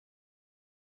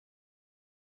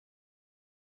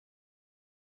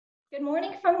Good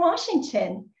morning from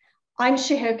Washington. I'm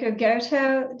Shihoko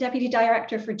Goto, Deputy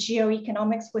Director for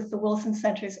Geoeconomics with the Wilson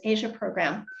Center's Asia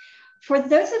program. For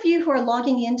those of you who are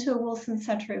logging into a Wilson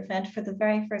Center event for the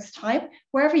very first time,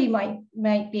 wherever you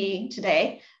might be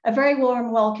today, a very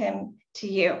warm welcome to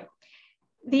you.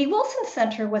 The Wilson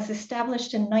Center was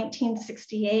established in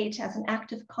 1968 as an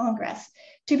act of Congress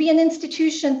to be an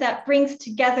institution that brings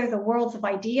together the worlds of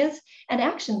ideas and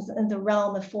actions in the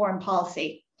realm of foreign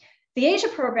policy. The Asia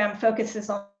program focuses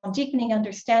on deepening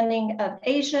understanding of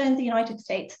Asia and the United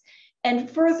States and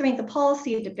furthering the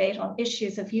policy debate on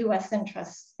issues of US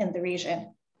interests in the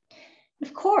region.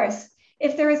 Of course,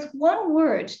 if there is one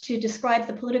word to describe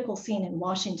the political scene in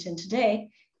Washington today,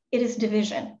 it is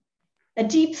division. A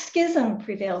deep schism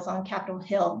prevails on Capitol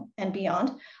Hill and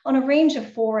beyond on a range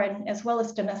of foreign as well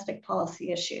as domestic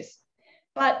policy issues.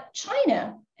 But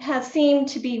China has seemed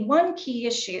to be one key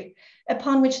issue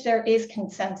upon which there is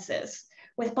consensus,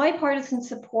 with bipartisan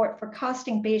support for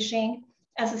casting Beijing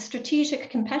as a strategic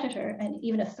competitor and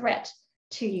even a threat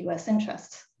to US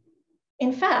interests.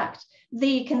 In fact,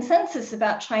 the consensus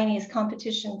about Chinese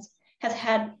competitions has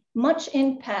had much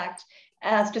impact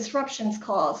as disruptions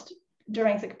caused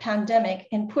during the pandemic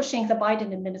in pushing the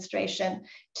Biden administration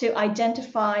to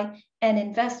identify and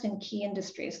invest in key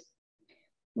industries.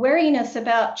 Wariness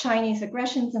about Chinese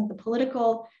aggressions in the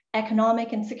political,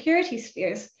 economic, and security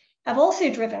spheres have also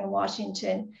driven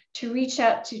Washington to reach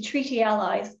out to treaty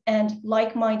allies and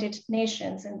like-minded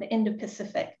nations in the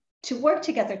Indo-Pacific to work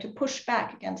together to push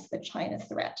back against the China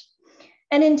threat.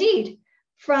 And indeed,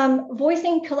 from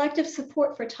voicing collective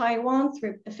support for Taiwan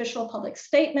through official public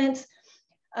statements,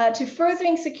 to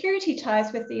furthering security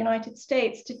ties with the United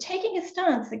States, to taking a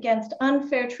stance against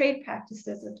unfair trade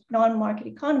practices of non-market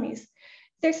economies,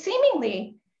 there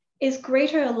seemingly is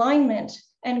greater alignment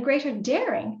and greater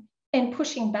daring in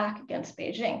pushing back against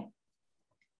Beijing.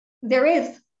 There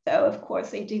is, though, of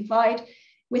course, a divide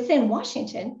within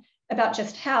Washington about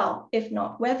just how, if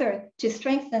not whether, to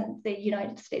strengthen the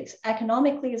United States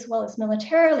economically as well as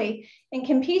militarily in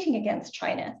competing against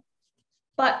China.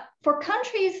 But for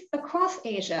countries across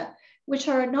Asia, which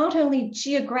are not only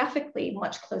geographically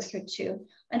much closer to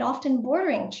and often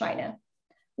bordering China,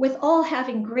 with all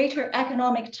having greater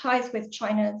economic ties with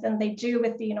China than they do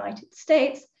with the United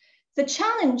States, the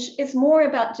challenge is more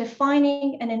about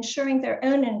defining and ensuring their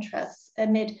own interests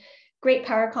amid great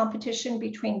power competition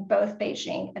between both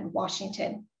Beijing and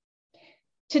Washington.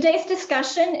 Today's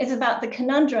discussion is about the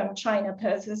conundrum China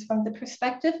poses from the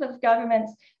perspective of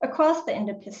governments across the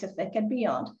Indo-Pacific and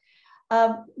beyond.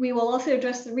 We will also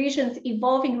address the region's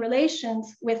evolving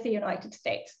relations with the United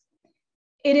States.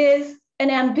 It is an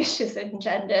ambitious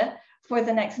agenda for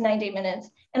the next 90 minutes,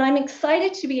 and I'm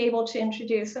excited to be able to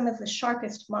introduce some of the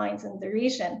sharpest minds in the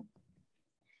region.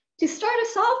 To start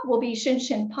us off will be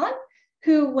Xin Pan,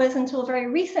 who was until very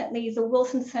recently the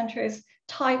Wilson Center's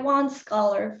Taiwan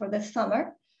scholar for the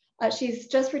summer. She's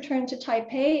just returned to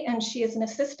Taipei, and she is an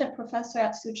assistant professor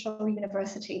at Suzhou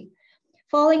University.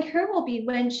 Following her will be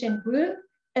Wenxin Wu,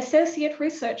 Associate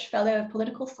Research Fellow of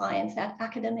Political Science at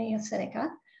Academia Sinica.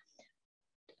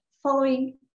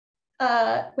 Following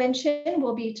Wenxin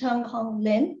will be Tenghong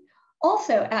Lin,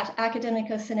 also at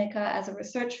Academia Sinica as a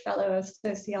Research Fellow of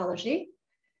Sociology.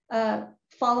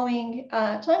 Following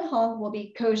Tenghong will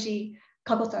be Koji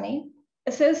Kagotani,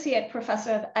 Associate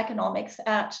Professor of Economics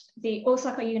at the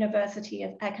Osaka University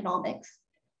of Economics.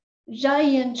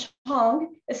 Jiayan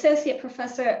Chong, Associate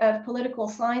Professor of Political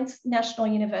Science, National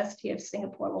University of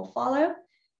Singapore will follow.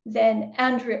 Then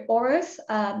Andrew Oros,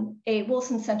 a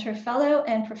Wilson Center Fellow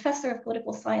and Professor of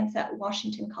Political Science at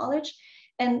Washington College.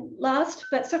 And last,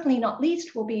 but certainly not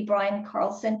least, will be Brian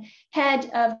Carlson,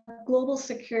 Head of Global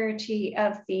Security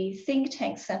of the think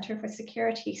tank Center for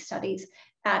Security Studies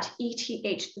at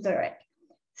ETH Zurich.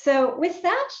 So with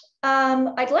that,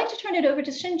 I'd like to turn it over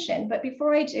to Xin, but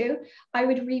before I do, I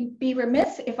would be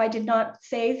remiss if I did not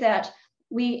say that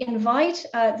we invite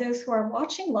those who are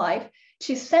watching live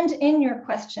to send in your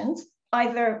questions,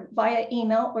 either via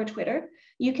email or Twitter.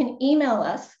 You can email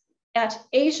us at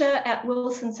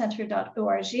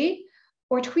asia@wilsoncenter.org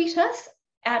or tweet us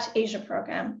at Asia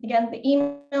Program. Again, the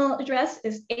email address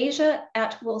is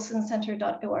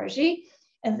asia@wilsoncenter.org,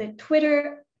 and the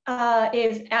Twitter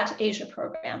is at Asia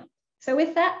Program. So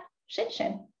with that,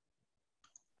 Xin.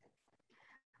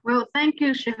 Well, thank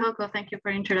you, Shihoko. Thank you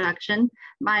for introduction.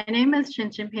 My name is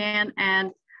Xin Pan,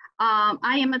 and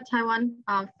I am a Taiwan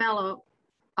fellow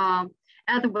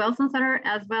at the Wilson Center,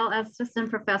 as well as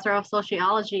assistant professor of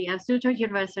sociology at Suzhou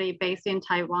University based in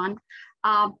Taiwan.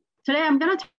 Today, I'm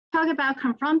going to talk about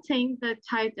confronting the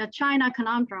China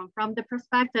conundrum from the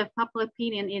perspective of public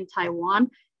opinion in Taiwan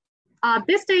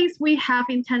These days, we have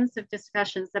intensive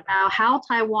discussions about how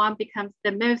Taiwan becomes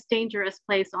the most dangerous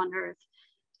place on earth.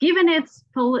 Given its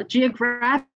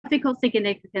geographical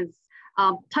significance,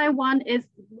 Taiwan is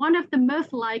one of the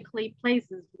most likely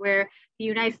places where the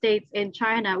United States and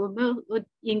China would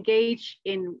engage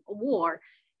in war.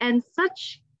 And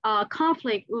such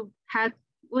conflict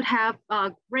would have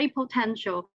great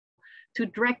potential to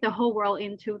drag the whole world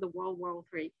into the World War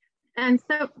III. And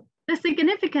so the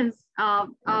significance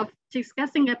of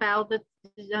discussing about the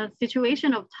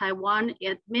situation of Taiwan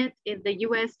amid in the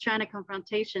US-China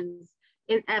confrontations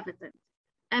is evident.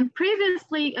 And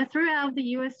previously, throughout the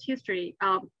US history,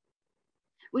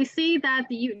 we see that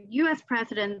the US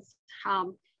presidents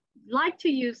would like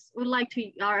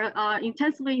to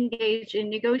intensively engage in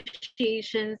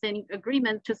negotiations and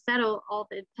agreement to settle all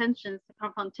the tensions, the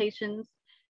confrontations.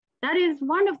 That is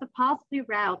one of the possible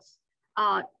routes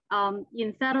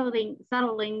in settling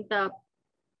the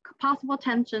possible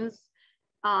tensions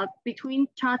between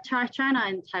China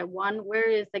and Taiwan, where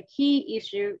is the key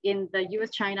issue in the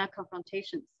US-China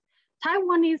confrontations.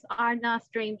 Taiwanese are not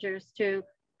strangers to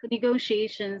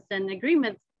negotiations and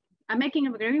agreements, making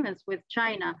of agreements with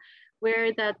China,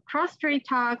 where the cross-strait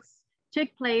talks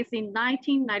took place in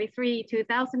 1993,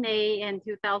 2008, and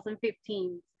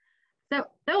 2015. So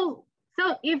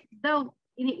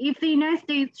if the United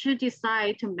States should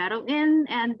decide to meddle in,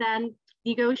 and then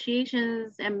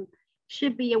negotiations and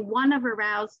should be one of the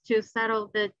routes to settle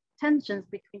the tensions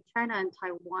between China and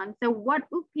Taiwan. So what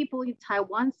would people in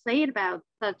Taiwan say about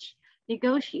such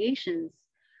negotiations?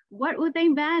 What would they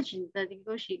imagine the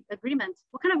negotiate agreements?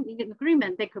 What kind of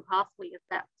agreement they could possibly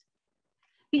accept?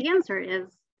 The answer is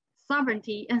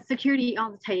sovereignty and security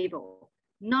on the table,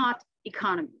 not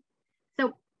economy.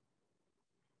 So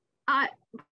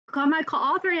my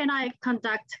co-author and I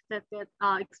conduct the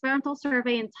experimental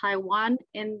survey in Taiwan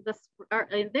in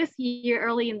this year,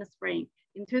 early in the spring,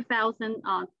 in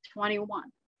 2021.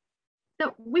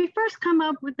 So we first come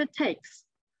up with the takes.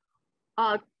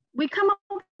 We come up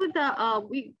with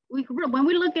when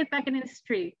we look at back in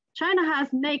history, China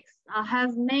has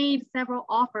made several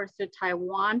offers to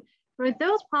Taiwan. For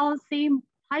those policies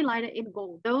highlighted in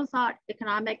gold, those are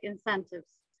economic incentives.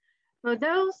 For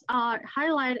those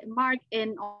highlighted marked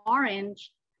in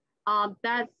orange,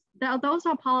 those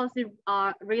are policies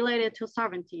related to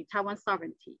sovereignty, Taiwan's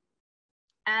sovereignty.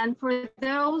 And for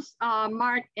those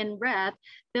marked in red,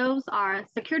 those are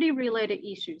security-related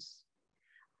issues.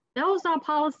 Those are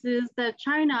policies that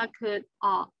China could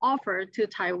offer to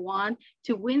Taiwan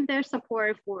to win their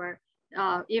support for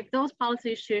if those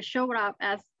policies should show up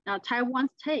as Taiwan's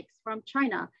takes from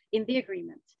China in the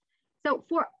agreement. So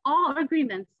for all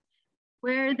agreements,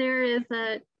 where there is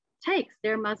a takes,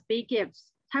 there must be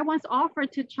gives. Taiwan's offer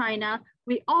to China,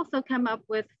 we also come up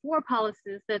with 4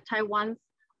 policies that Taiwan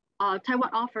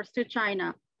offers to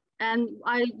China. And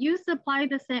I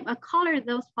color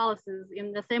those policies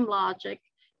in the same logic.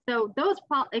 So those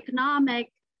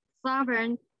economic,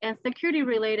 sovereign, and security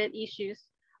related issues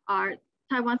are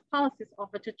Taiwan's policies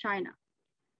offered to China.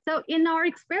 So in our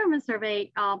experiment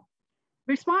survey,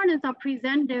 respondents are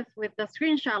presented with a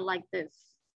screenshot like this.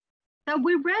 So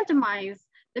we randomize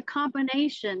the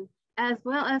combination as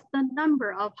well as the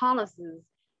number of policies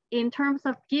in terms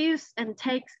of gives and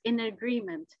takes in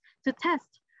agreement to test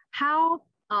how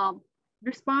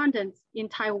respondents in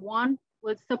Taiwan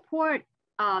would support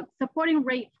supporting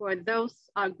rate for those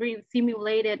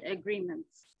simulated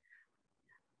agreements.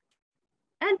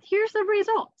 And here's the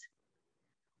result.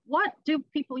 What do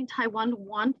people in Taiwan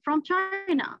want from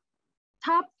China?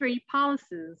 Top 3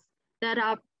 policies that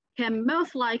can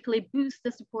most likely boost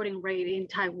the supporting rate in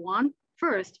Taiwan.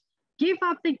 First, give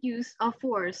up the use of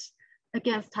force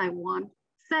against Taiwan.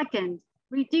 Second,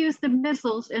 reduce the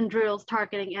missiles and drills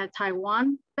targeting at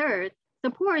Taiwan. Third,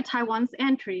 support Taiwan's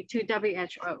entry to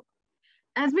WHO.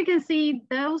 As we can see,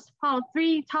 those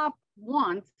 3 top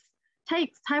wants,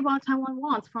 takes Taiwan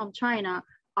wants from China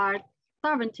are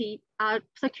sovereignty,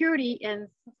 security, and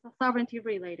sovereignty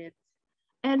related.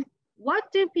 And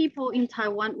what do people in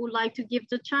Taiwan would like to give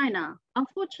to China?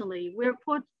 Unfortunately,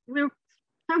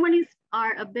 Taiwanese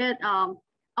are a bit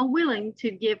unwilling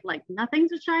to give like nothing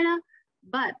to China,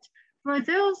 but for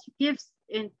those gifts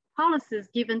and policies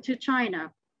given to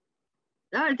China,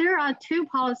 there are 2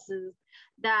 policies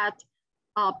that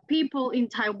people in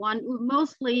Taiwan would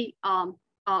mostly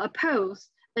oppose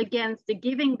against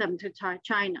giving them to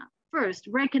China. First,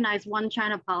 recognize one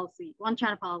China policy.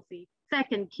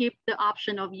 Second, keep the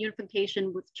option of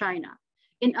unification with China.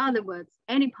 In other words,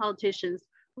 any politicians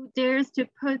who dares to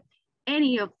put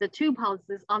any of the 2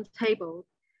 policies on the table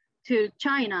to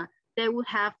China, they would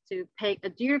have to pay a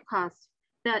dear cost.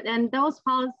 And those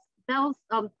those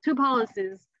two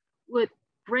policies would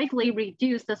greatly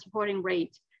reduce the supporting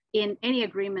rate in any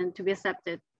agreement to be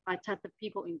accepted by the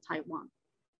people in Taiwan.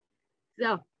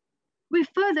 So we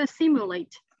further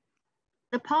simulate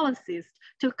the policies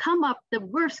to come up the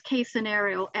worst case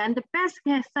scenario and the best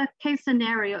case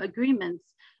scenario agreements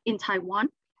in Taiwan.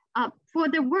 For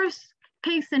the worst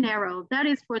case scenario, that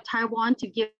is for Taiwan to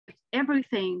give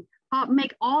everything,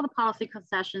 make all the policy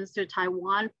concessions to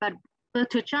Taiwan, but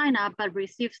to China, but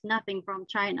receives nothing from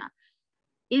China.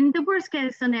 In the worst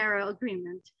case scenario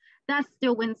agreement, that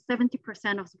still wins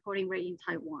 70% of supporting rate in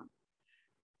Taiwan.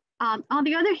 On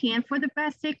the other hand, for the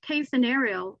best case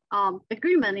scenario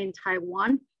agreement in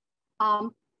Taiwan,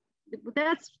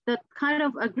 that's the kind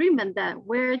of agreement that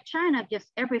where China gives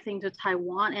everything to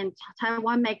Taiwan and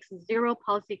Taiwan makes zero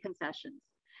policy concessions.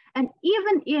 And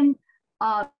even in,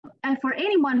 and for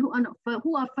anyone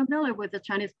who are familiar with the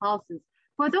Chinese policies,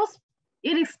 for those,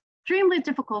 it is extremely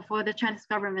difficult for the Chinese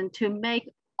government to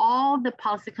make all the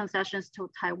policy concessions to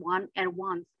Taiwan at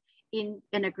once in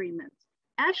an agreement.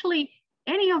 Actually,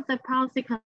 any of the policy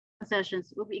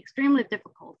concessions will be extremely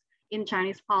difficult in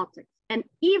Chinese politics. And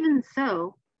even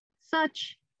so,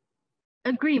 such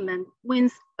agreement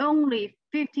wins only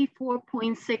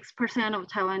 54.6% of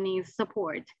Taiwanese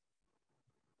support.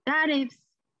 That is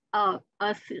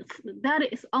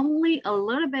only a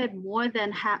little bit more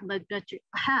than half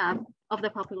of the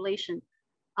population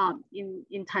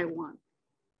in Taiwan.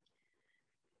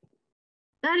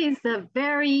 That is a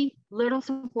very little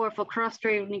support for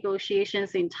cross-strait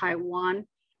negotiations in Taiwan.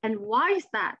 And why is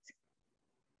that?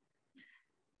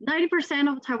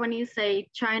 90% of Taiwanese say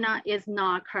China is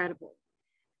not credible.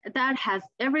 That has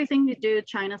everything to do with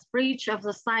China's breach of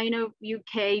the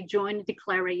Sino-UK joint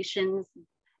declarations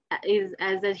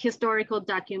as a historical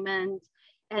document,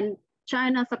 and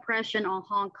China's oppression on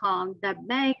Hong Kong that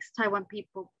makes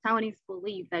Taiwanese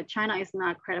believe that China is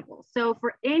not credible. So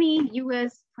for any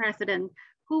US president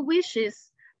who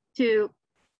wishes to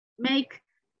make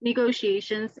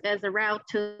negotiations as a route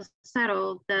to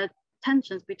settle the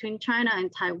tensions between China and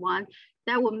Taiwan,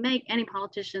 that will make any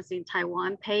politicians in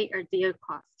Taiwan pay a dear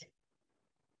cost.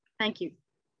 Thank you.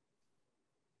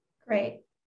 Great.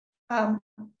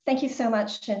 Thank you so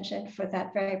much, Jinjin, for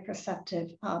that very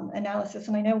perceptive analysis.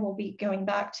 And I know we'll be going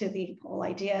back to the whole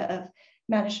idea of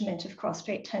management of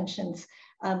cross-strait tensions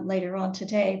later on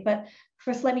today. But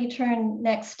first, let me turn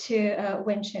next to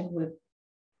Wen-Chin Wu.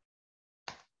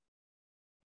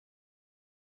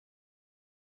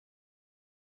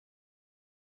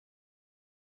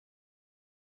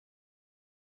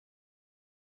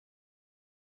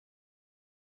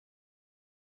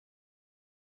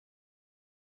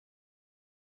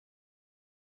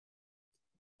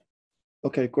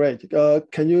 Okay, great.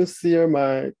 Can you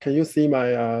see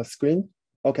my screen?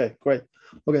 Okay, great.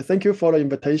 Okay, thank you for the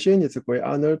invitation. It's a great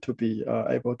honor to be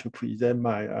able to present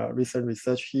my recent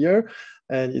research here.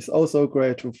 And it's also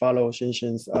great to follow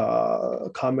Xinxin's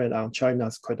comment on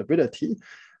China's credibility.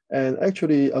 And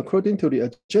actually, according to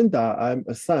the agenda, I'm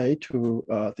assigned to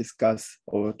discuss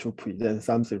or to present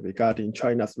something regarding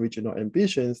China's regional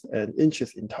ambitions and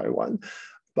interests in Taiwan.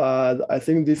 But I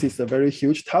think this is a very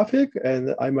huge topic,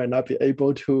 and I might not be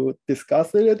able to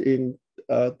discuss it in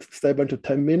 7 to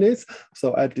 10 minutes.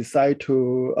 So I decided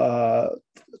to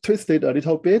twist it a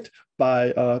little bit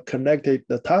by connecting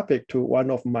the topic to one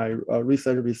of my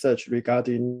recent research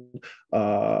regarding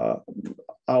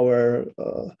our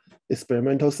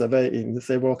experimental survey in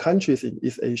several countries in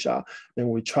East Asia. And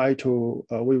we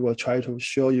will try to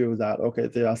show you that, okay,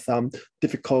 there are some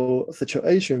difficult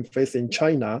situations facing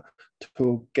China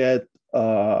to get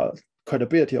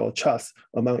credibility or trust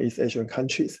among East Asian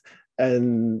countries.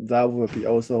 And that will be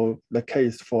also the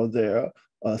case for their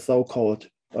so-called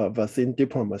vaccine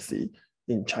diplomacy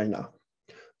in China.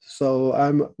 So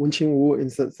I'm Wen-Chin Wu,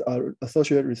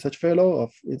 Associate Research Fellow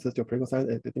of Institute of Political Science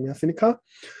at Academia Sinica.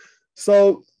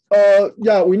 So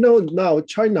yeah, we know now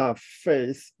China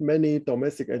faces many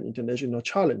domestic and international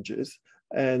challenges.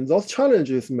 And those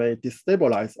challenges may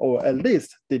destabilize or at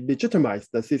least delegitimize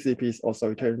the CCP's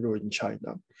authoritarian rule in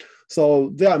China.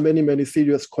 So there are many, many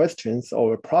serious questions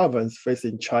or problems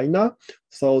facing China.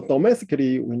 So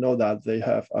domestically, we know that they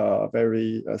have a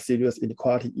very serious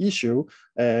inequality issue,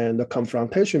 and the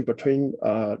confrontation between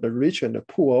the rich and the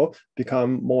poor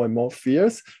become more and more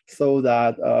fierce, so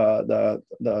that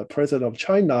the president of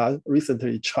China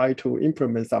recently tried to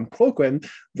implement some program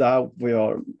that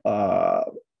will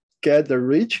get the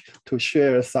rich to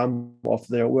share some of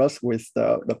their wealth with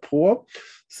the poor.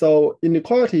 So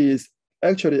inequality is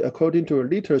actually, according to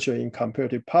literature in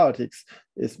comparative politics,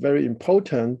 is very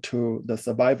important to the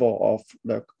survival of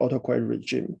the autocratic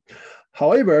regime.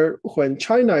 However, when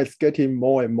China is getting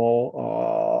more and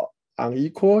more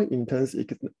unequal in terms of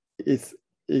its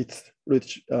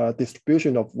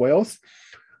distribution of wealth,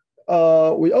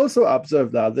 we also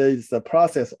observe that there is a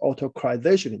process of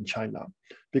autocratization in China,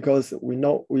 because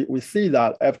we see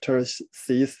that after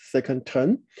Xi's second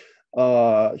term,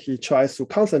 he tries to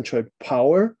concentrate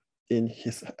power in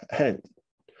his hand.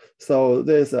 So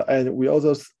there's and we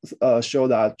also show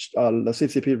that the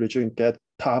CCP regime get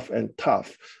tough and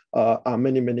tough on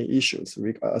many issues,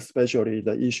 especially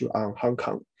the issue on Hong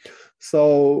Kong.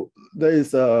 So there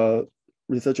is a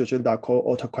research agenda called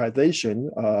autocratization,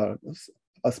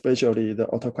 especially the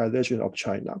autocratization of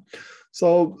China.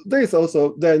 So there is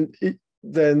also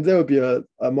then there will be a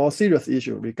more serious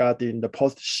issue regarding the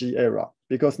post-Xi era,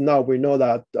 because now we know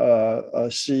that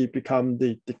Xi become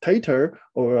the dictator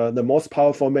or the most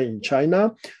powerful man in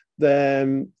China.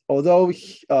 Then although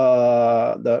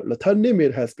the term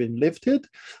limit has been lifted,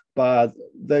 but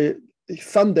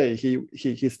someday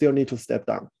he still need to step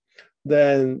down.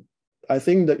 Then I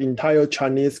think the entire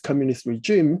Chinese communist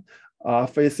regime is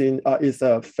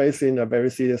facing a very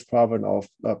serious problem of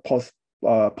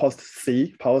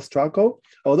post-Xi power struggle.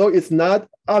 Although it's not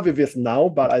obvious now,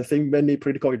 but I think many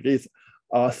political elites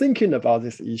are thinking about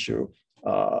this issue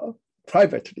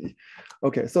privately.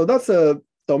 Okay, so that's a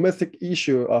domestic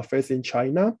issue facing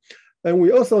China. And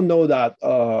we also know that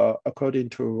according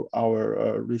to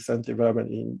our recent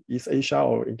development in East Asia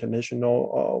or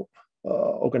international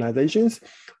organizations,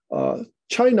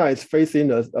 China is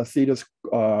facing a serious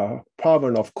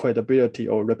problem of credibility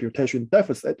or reputation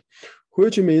deficit,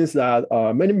 which means that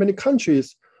many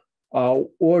countries are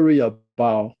worried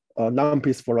about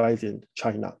non-peacefulizing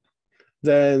China.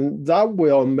 Then that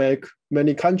will make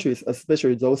many countries,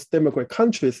 especially those democratic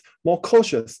countries, more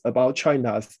cautious about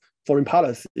China's foreign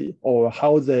policy or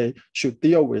how they should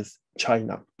deal with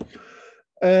China.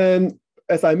 And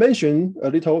as I mentioned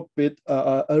a little bit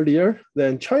earlier,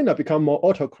 then China become more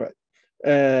autocrat,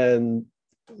 and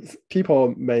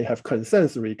people may have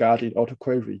concerns regarding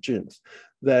autocratic regimes.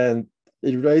 Then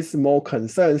it raises more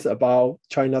concerns about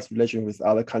China's relation with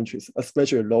other countries,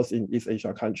 especially those in East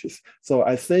Asia countries. So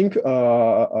I think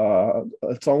Zhong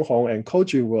Hong and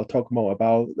Koji will talk more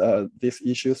about these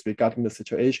issues regarding the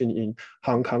situation in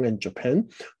Hong Kong and Japan.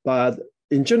 But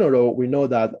in general, we know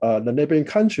that the neighboring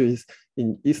countries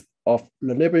of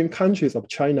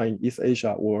China in East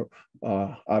Asia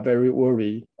are very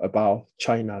worried about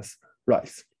China's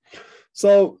rise.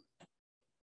 So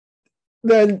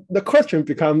then the question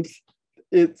becomes,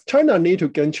 is China need to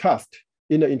gain trust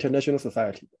in the international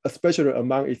society, especially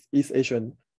among its East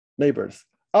Asian neighbors.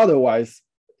 Otherwise,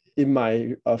 it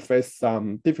might face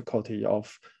some difficulty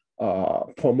of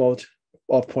promoting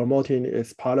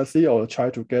its policy or try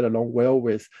to get along well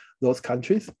with those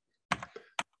countries.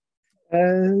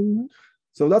 And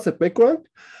so that's a background.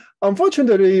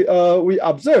 Unfortunately, we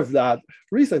observed that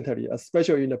recently,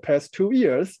 especially in the past 2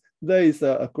 years, there is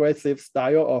an aggressive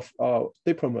style of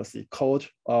diplomacy called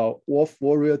wolf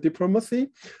warrior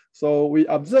diplomacy. So we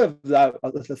observed that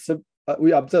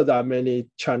many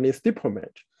Chinese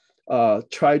diplomats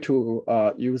try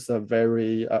to use a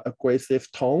very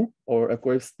aggressive tone or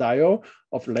aggressive style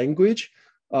of language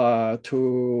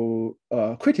to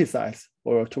criticize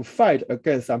or to fight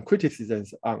against some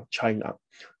criticisms on China.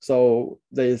 So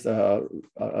there is a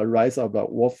rise of the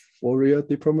wolf warrior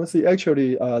diplomacy.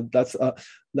 Actually, that's a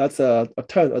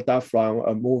term adapted from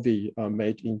a movie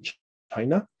made in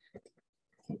China,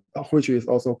 which is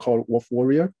also called Wolf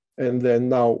Warrior. And then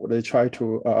now they try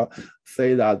to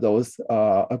say that those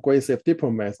aggressive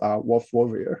diplomats are wolf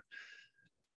warrior.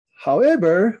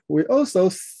 However, we also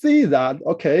see that,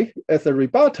 okay, as a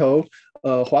rebuttal,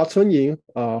 Hua Chunying,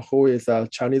 who is a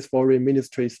Chinese Foreign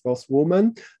Ministry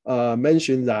spokeswoman,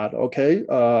 mentioned that, okay,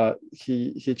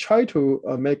 he tried to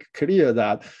make clear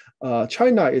that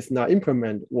China is not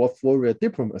implement wolf warrior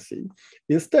diplomacy.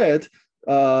 Instead,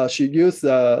 she used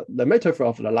the metaphor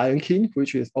of the Lion King,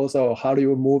 which is also a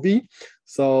Hollywood movie.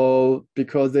 So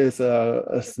because there's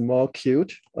a small,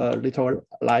 cute little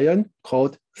lion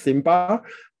called Simba,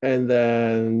 and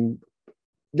then,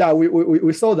 yeah,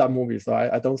 we saw that movie, so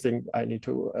I don't think I need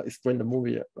to explain the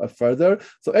movie further.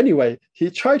 So anyway, he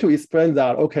tried to explain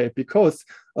that, okay, because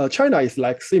China is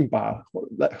like Simba,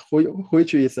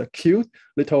 which is a cute,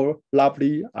 little,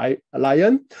 lovely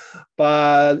lion,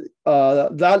 but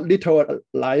that little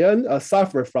lion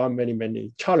suffered from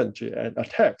many challenges and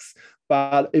attacks.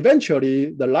 But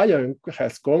eventually, the lion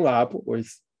has grown up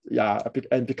with,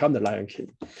 and become the Lion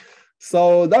King.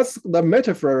 So that's the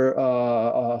metaphor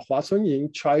Hua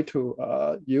Chunying tried to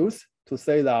use to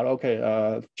say that,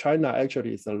 okay, China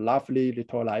actually is a lovely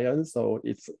little lion, so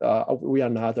it's we are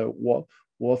not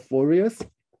wolf warriors.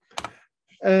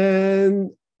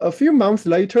 And a few months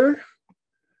later,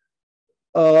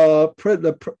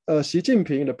 Xi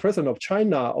Jinping, the president of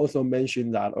China, also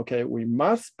mentioned that, okay, we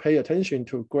must pay attention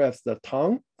to grasp the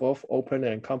tongue, both open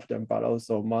and confident, but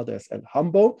also modest and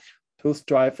humble, to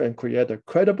strive and create a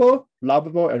credible,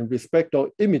 lovable, and respectful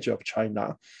image of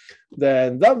China.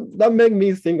 Then that made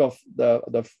me think of the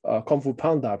Kung Fu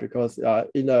Panda, because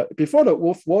before the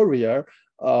Wolf Warrior,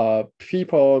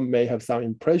 people may have some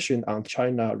impression on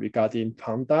China regarding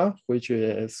Panda, which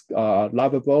is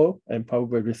lovable and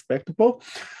probably respectable.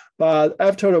 But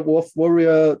after the Wolf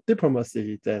Warrior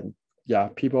diplomacy, then yeah,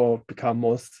 people become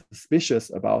more suspicious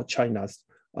about China's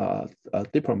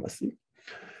diplomacy.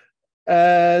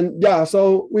 And yeah,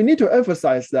 so we need to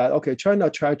emphasize that, okay, China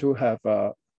tried to have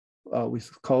what's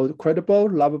called credible,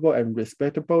 lovable, and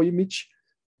respectable image.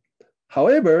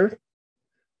 However,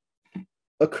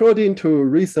 according to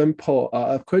recent poll,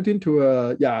 according to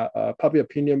a public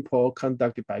opinion poll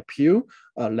conducted by Pew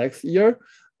last year,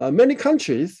 many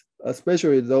countries,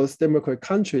 especially those democratic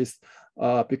countries,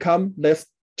 become less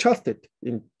trusted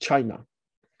in China.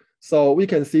 So we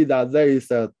can see that there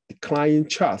is a declining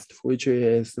trust, which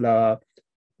is the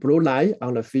blue line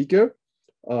on the figure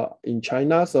in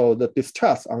China. So the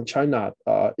distrust on China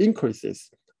increases,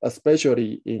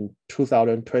 especially in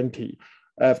 2020,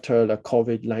 after the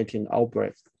COVID-19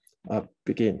 outbreak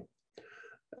began.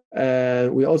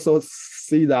 And we also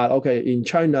see that, okay, in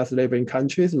China's neighboring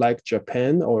countries like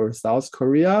Japan or South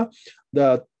Korea,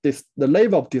 the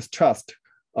level of distrust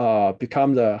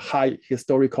becomes a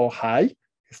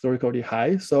historically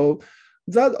high. So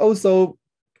that also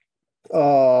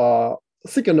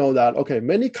signal that, okay,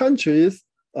 many countries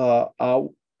are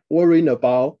worrying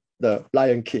about the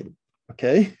Lion King,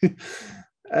 okay?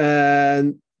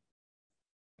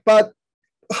 But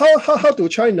how do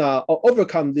China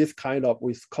overcome this kind of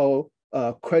what's called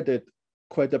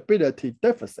credibility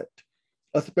deficit,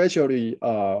 especially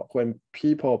when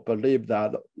people believe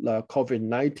that the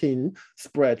COVID-19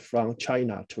 spread from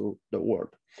China to the world?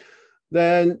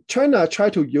 Then China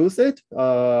tried to use it,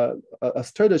 a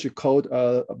strategy called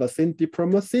vaccine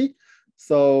diplomacy.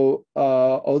 So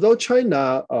although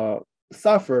China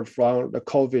suffered from the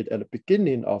COVID at the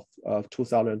beginning of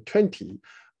 2020,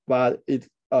 but it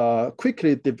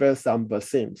quickly developed some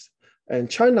vaccines. And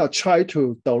China tried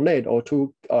to donate or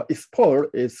to export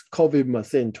its COVID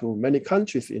vaccine to many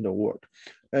countries in the world.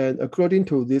 And according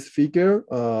to this figure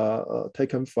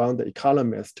taken from The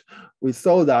Economist, we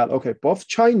saw that, okay, both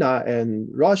China and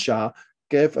Russia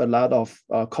gave a lot of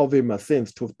COVID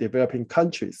vaccines to developing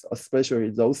countries,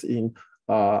 especially those in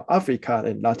Africa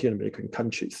and Latin American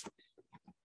countries.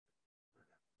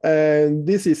 And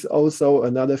this is also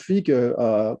another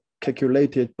figure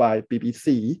calculated by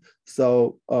BBC.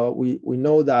 So we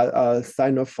know that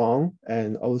Sinopharm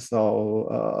and also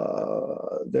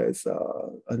there's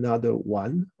another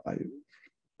one,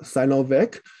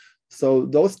 Sinovac. So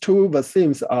those two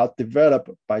vaccines are developed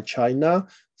by China.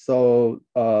 So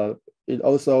it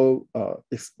also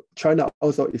China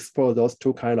also exports those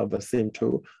two kind of vaccine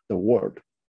to the world.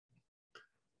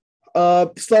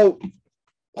 So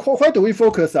why do we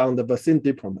focus on the vaccine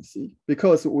diplomacy?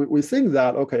 Because we think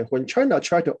that, okay, when China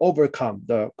tried to overcome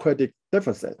the credit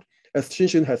deficit, as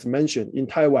Xinxin has mentioned, in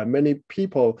Taiwan, many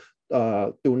people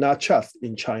do not trust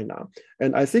in China.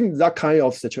 And I think that kind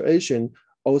of situation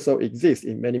also exists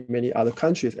in many other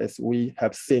countries, as we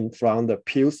have seen from the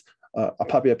Pew's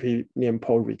public opinion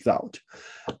poll result.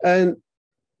 And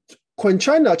when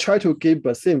China try to give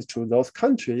vaccines to those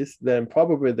countries, then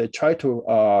probably they try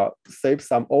to save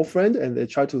some old friend and they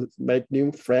try to make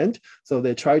new friend. So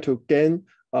they try to gain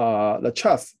the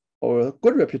trust or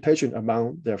good reputation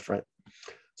among their friends.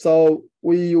 So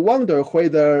we wonder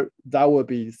whether that will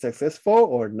be successful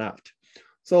or not.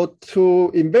 So to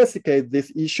investigate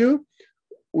this issue,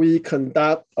 we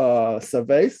conduct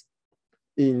surveys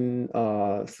in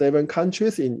 7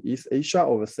 countries in East Asia,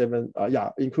 or 7,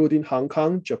 including Hong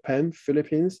Kong, Japan,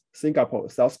 Philippines, Singapore,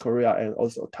 South Korea, and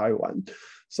also Taiwan.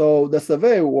 So the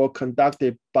survey was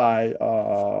conducted by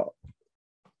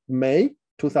May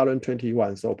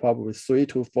 2021, so probably 3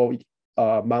 to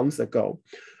 4 months ago.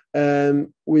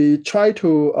 And we try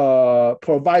to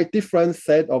provide different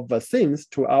set of vaccines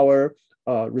to our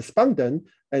respondents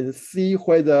and see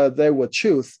whether they would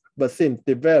choose vaccine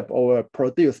developed or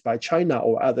produced by China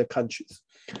or other countries.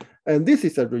 And this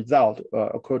is a result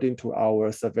according to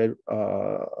our survey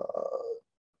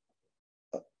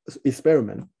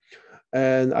experiment.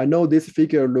 And I know this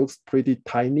figure looks pretty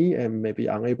tiny and maybe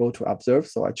unable to observe.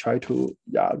 So I try to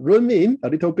zoom in a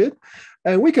little bit.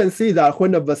 And we can see that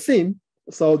when the vaccine,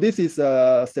 so this is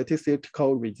a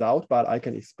statistical result, but I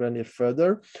can explain it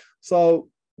further. So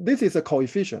this is a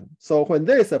coefficient. So when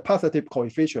there is a positive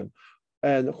coefficient,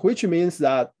 and which means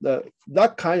that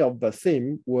that kind of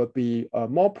vaccine will be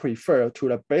more preferred to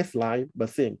the baseline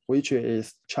vaccine, which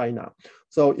is China.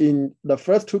 So in the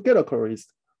first two categories,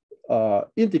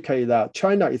 indicate that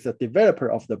China is a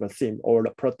developer of the vaccine or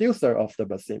the producer of the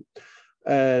vaccine.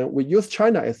 And we use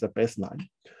China as a baseline.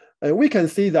 And we can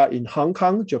see that in Hong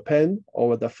Kong, Japan,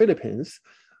 or the Philippines,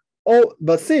 all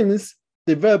vaccines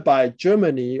developed by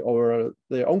Germany or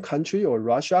their own country or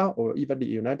Russia or even the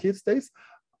United States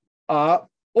are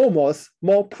almost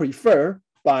more preferred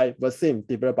by vaccine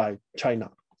developed by China.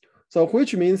 So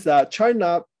which means that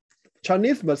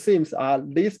Chinese vaccines are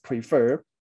least preferred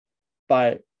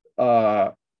by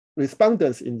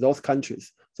respondents in those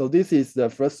countries. So this is the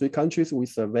first three countries we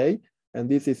survey, and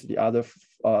this is the other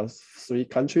three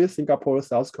countries, Singapore,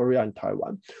 South Korea, and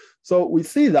Taiwan. So we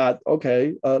see that,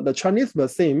 okay, the Chinese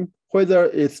vaccine, whether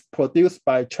it's produced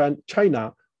by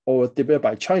China or developed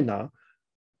by China,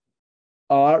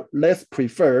 are less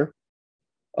preferred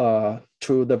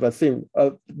to the vaccine,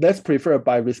 less preferred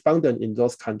by respondents in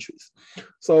those countries.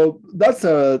 So that's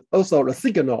also a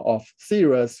signal of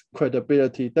serious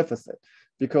credibility deficit,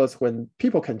 because when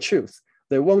people can choose,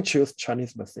 they won't choose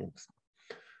Chinese vaccines.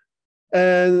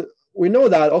 And we know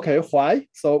that, okay, why?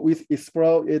 So we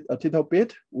explored it a little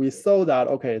bit. We saw that,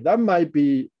 okay, that might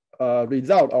be a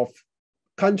result of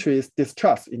countries'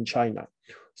 distrust in China.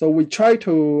 So we try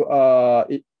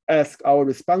to ask our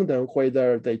respondents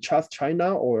whether they trust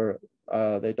China or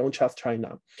they don't trust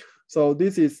China. So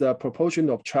this is a proportion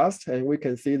of trust, and we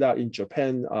can see that in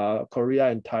Japan, Korea,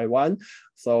 and Taiwan.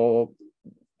 So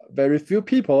very few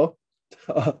people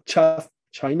trust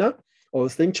China or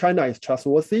think China is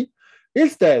trustworthy.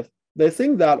 Instead, they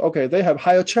think that, okay, they have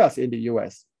higher trust in the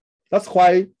US. That's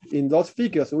why in those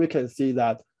figures, we can see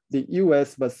that the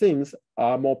US vaccines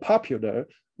are more popular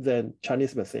than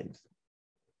Chinese vaccines.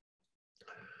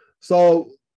 So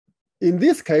in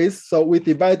this case, so we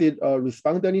divided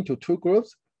respondents into two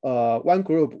groups. One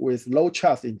group with low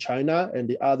trust in China, and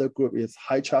the other group is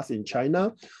high trust in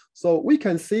China. So we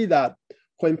can see that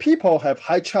when people have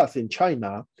high trust in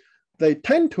China, they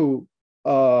tend to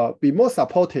be more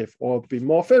supportive or be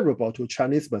more favorable to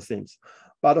Chinese vaccines.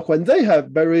 But when they have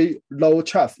very low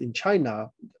trust in China,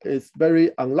 it's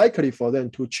very unlikely for them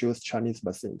to choose Chinese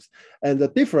vaccines. And the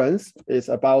difference is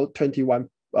about 21%,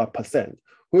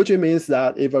 which means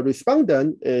that if a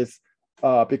respondent is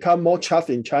become more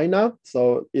trust in China,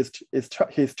 so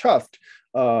his trust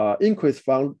increase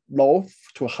from low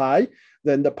to high,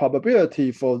 then the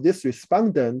probability for this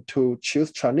respondent to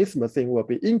choose Chinese vaccine will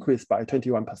be increased by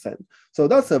 21%. So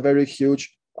that's a very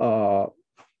huge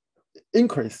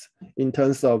increase in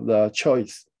terms of the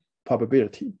choice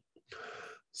probability.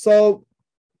 So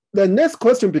the next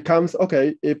question becomes,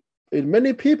 okay, if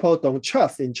many people don't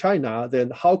trust in China,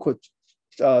 then how could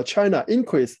China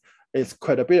increase its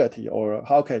credibility, or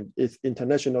how can its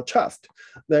international trust?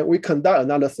 Then we conduct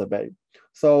another survey.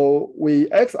 So we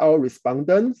ask our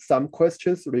respondents some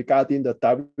questions regarding the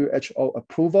WHO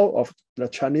approval of the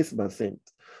Chinese vaccine.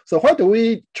 So why do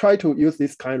we try to use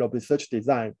this kind of research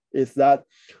design? Is that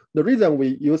the reason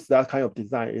we use that kind of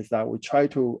design is that we try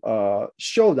to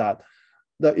show that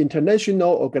the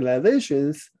international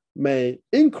organizations may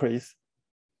increase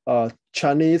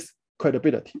Chinese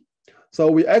credibility. So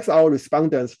we ask our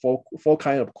respondents for four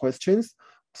kinds of questions.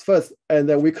 First, and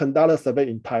then we conduct a survey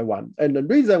in Taiwan. And the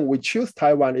reason we choose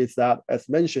Taiwan is that, as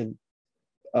mentioned,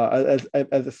 as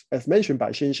mentioned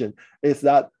by Xinxin, is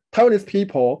that Taiwanese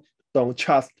people don't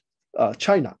trust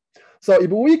China. So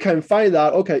if we can find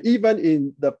that, okay, even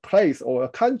in the place or a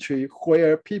country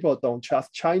where people don't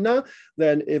trust China,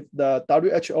 then if the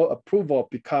WHO approval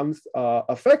becomes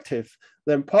effective,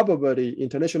 then probably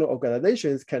international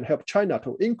organizations can help China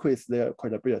to increase their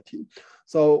credibility.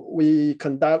 So we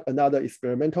conduct another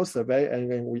experimental survey,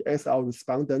 and then we ask our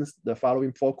respondents the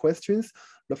following four questions.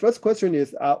 The first question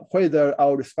is whether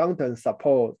our respondents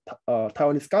support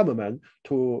Taiwanese government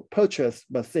to purchase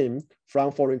vaccine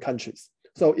from foreign countries.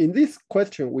 So in this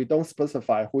question, we don't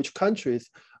specify which countries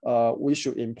we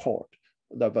should import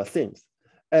the vaccines.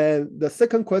 And the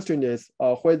second question is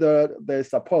whether they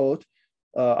support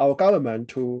our government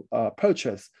to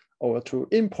purchase or to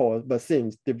import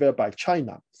vaccines developed by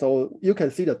China. So you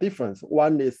can see the difference.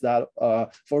 One is that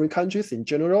foreign countries in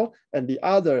general, and the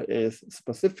other is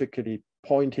specifically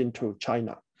pointing to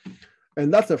China.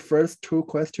 And that's the first two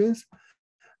questions.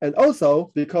 And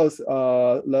also because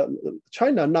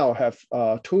China now have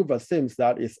 2 vaccines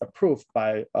that is approved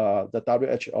by the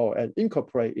WHO and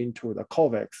incorporate into the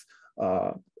COVAX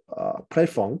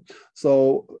platform.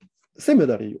 So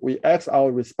similarly, we asked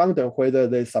our respondents whether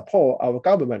they support our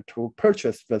government to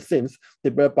purchase vaccines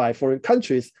developed by foreign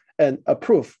countries and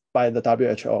approved by the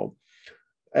WHO.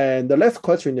 And the last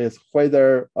question is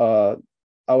whether our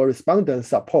respondents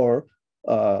support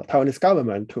Taiwanese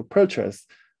government to purchase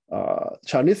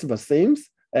Chinese vaccines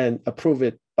and approve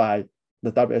it by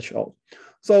the WHO.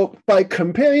 So by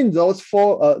comparing those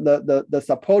 4, the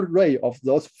support rate of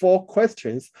those 4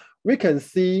 questions, we can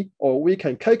see or we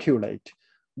can calculate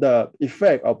the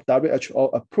effect of WHO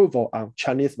approval on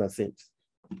Chinese vaccines,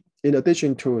 in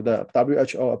addition to the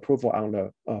WHO approval on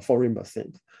the foreign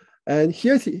vaccines. And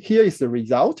here is the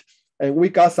result. And we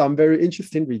got some very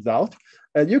interesting result.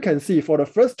 And you can see for the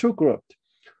first 2 groups,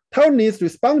 Taiwanese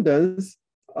respondents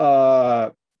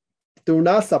do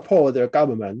not support their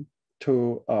government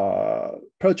to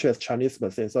purchase Chinese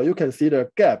vaccines. So you can see the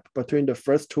gap between the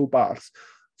first 2 bars.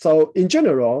 So in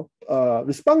general,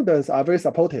 respondents are very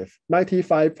supportive.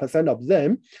 95% of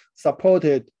them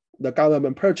supported the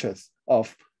government purchase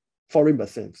of foreign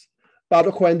vaccines.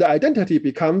 But when the identity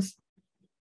becomes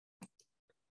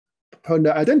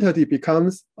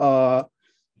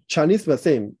Chinese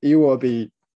vaccine, it will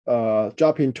be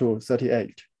dropping to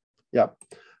 38. Yeah.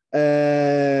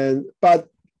 But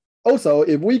also,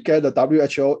 if we get the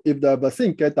WHO, if the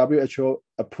vaccine get WHO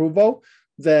approval,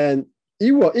 then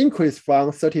it will increase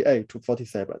from 38 to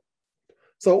 47.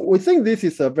 So we think this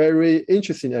is a very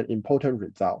interesting and important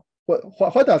result.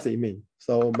 What does it mean?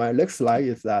 So my next slide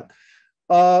is that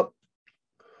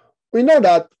we know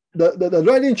that the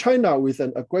rising China with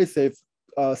an aggressive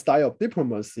style of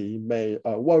diplomacy may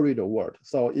worry the world.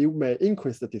 So it may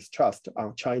increase the distrust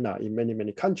on China in many,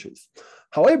 many countries.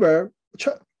 However,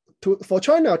 for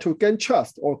China to gain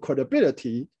trust or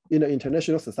credibility in the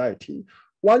international society,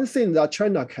 one thing that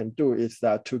China can do is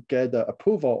that to get the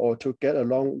approval or to get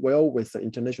along well with the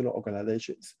international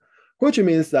organizations, which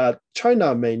means that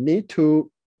China may need to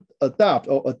adapt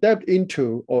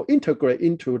into or integrate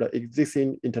into the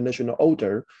existing international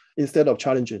order instead of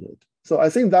challenging it. So I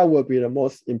think that will be the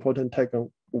most important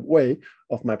takeaway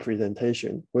of my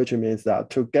presentation, which means that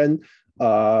to gain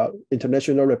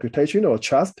international reputation or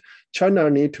trust, China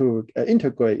need to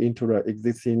integrate into the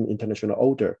existing international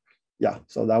order. Yeah,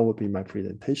 so that would be my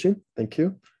presentation. Thank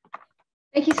you.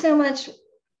 Thank you so much,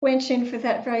 Wenxin, for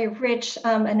that very rich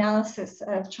analysis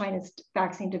of China's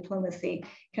vaccine diplomacy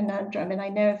conundrum. And I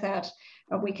know that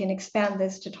we can expand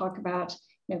this to talk about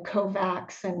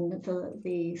COVAX and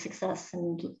the success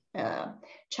and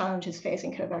challenges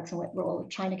facing COVAX and what role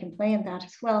China can play in that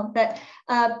as well. But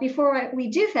before we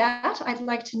do that, I'd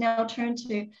like to now turn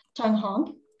to Zhang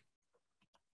Hong.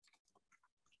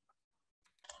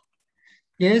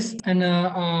 Yes, and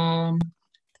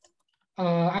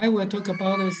I will talk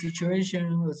about the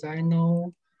situation as I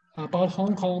know about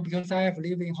Hong Kong because I have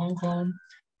lived in Hong Kong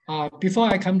before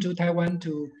I come to Taiwan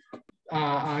to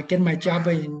get my job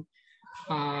in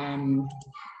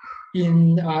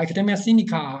academia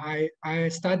sinica. I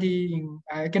study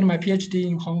I get my PhD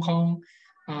in Hong Kong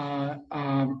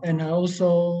and I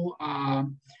also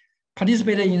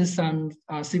participated in some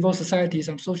civil society,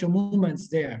 some social movements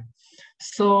there.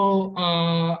 So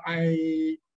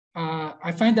I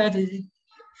find that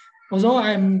although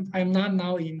I'm not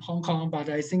now in Hong Kong, but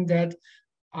I think that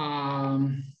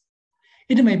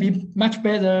it may be much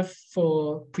better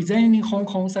for presenting Hong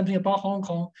Kong, something about Hong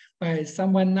Kong by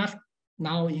someone not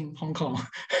now in Hong Kong.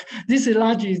 This is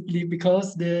largely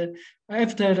because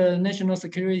after the national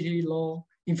security law,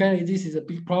 in fact, this is a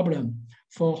big problem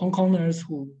for Hong Kongers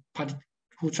who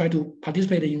try to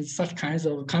participate in such kinds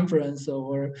of conference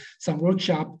or some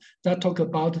workshop that talk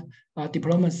about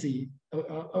diplomacy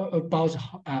about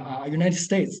United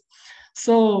States.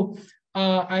 So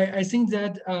I think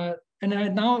that,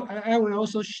 and now I will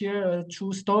also share a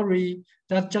true story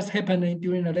that just happened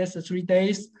during the last 3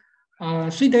 days.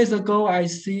 3 days ago, I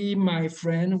see my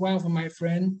friend, one of my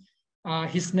friends,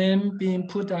 his name being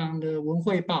put on the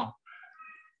Wenhuibao.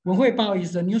 Wenhuibao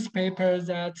is a newspaper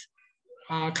that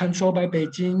controlled by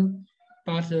Beijing,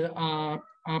 but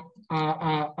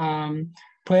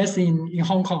press in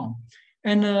Hong Kong.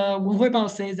 And Wenhuibao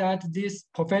says that this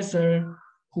professor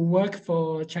who worked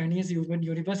for Chinese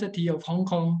University of Hong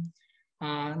Kong,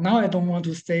 now I don't want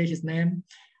to say his name,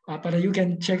 but you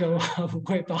can check out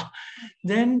Wenhuibao.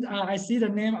 Then I see the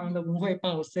name on the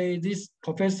Wenhuibao say this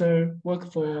professor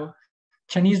worked for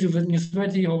Chinese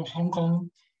University of Hong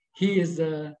Kong. He is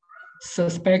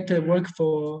suspected work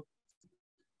for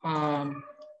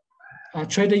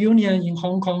trade union in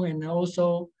Hong Kong and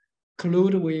also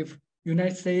collude with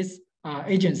United States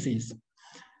agencies.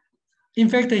 In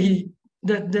fact, in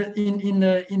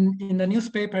the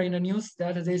newspaper, in the news,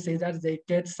 that they say that they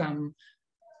get some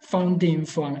funding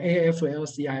from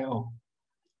AFL-CIO,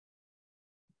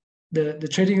 the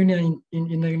trade union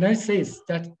in the United States.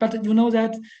 But you know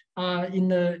that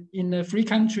in a free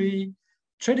country,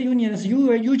 trade unions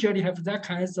usually have that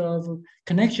kinds of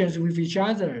connections with each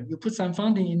other. You put some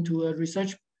funding into a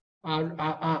research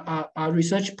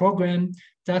program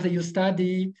that you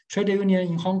study trade union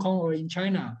in Hong Kong or in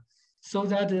China, so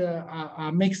that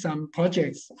make some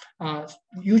projects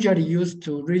usually used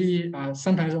to really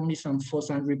sometimes only for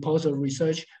some reports or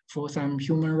research for some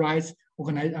human rights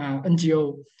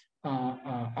NGO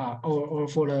or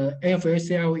for the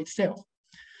AFL-CIO itself.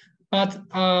 But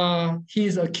he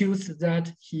is accused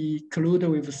that he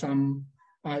colluded with some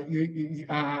with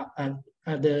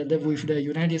the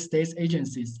United States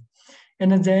agencies.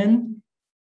 And then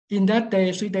in that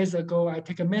day, 3 days ago, I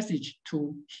take a message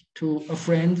to a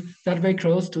friend that very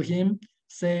close to him,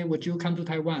 say, would you come to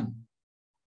Taiwan?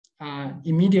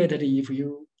 Immediately, if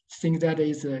you think that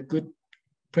is a good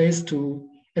place to,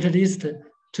 at least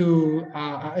to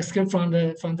escape from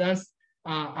that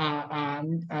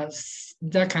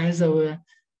that kinds of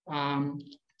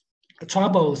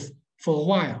troubles for a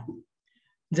while.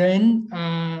 Then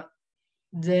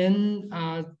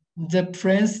the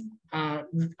friends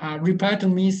replied to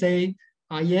me, say,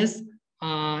 yes,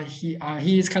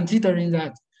 he is considering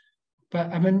that.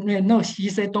 But I mean, no, he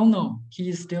said, don't know. He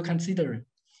is still considering.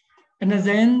 And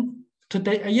then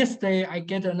yesterday, I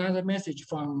get another message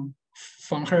from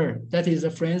her. That is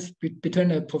a friend between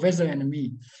the professor and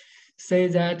me. Say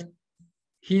that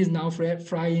he is now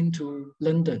flying to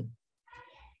London.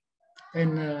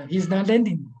 And he's not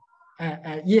landing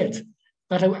yet.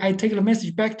 But I take the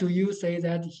message back to you, say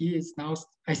that he is now,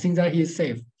 I think that he is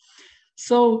safe.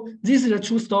 So this is a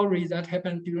true story that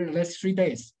happened during the last 3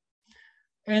 days.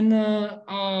 And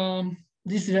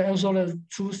this is also a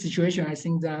true situation, I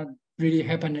think, that really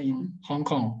happened in Hong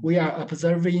Kong. We are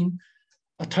observing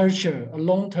a torture, a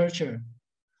long torture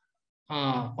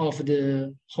of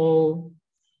the whole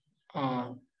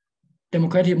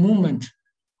democratic movement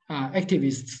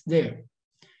activists there.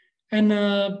 And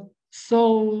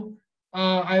so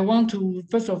I want to,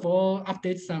 first of all,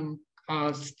 update some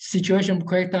situation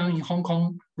crackdown in Hong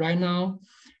Kong right now.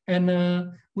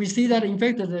 And we see that, in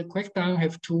fact, the crackdown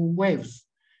have 2 waves.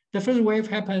 The first wave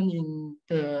happened in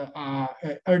the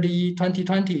early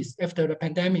 2020s after the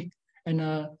pandemic,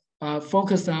 and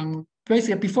focused on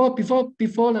basically before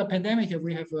the pandemic.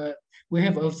 We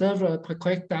have observed a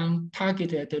crackdown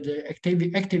targeted at the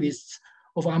activists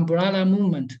of umbrella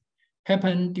movement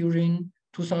happened during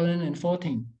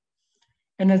 2014,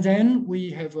 and then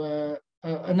we have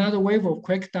another wave of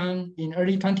crackdown in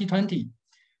early 2020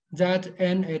 that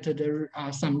end at the,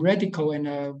 some radical and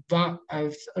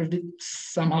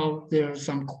somehow there are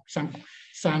some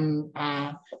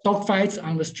dogfights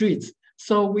on the streets.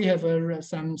 So we have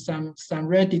some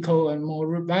radical and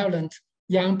more violent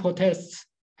young protests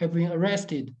have been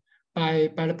arrested by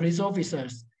the police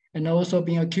officers and also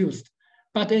being accused.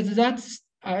 But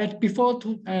before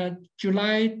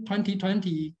July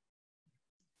 2020,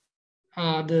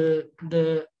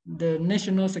 the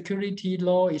national security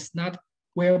law is not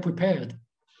well prepared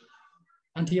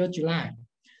until July.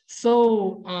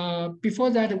 So before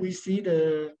that, we see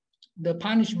the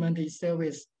punishment itself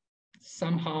is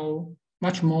somehow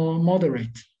much more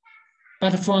moderate.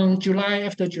 But from July,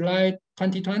 after July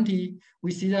 2020,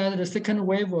 we see that the second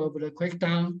wave of the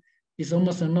crackdown is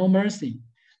almost no mercy.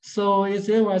 So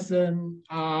there was,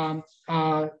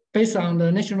 based on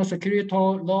the national security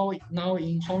law now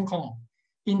in Hong Kong,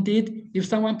 indeed, if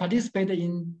someone participated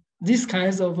in these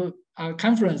kinds of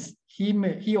conference,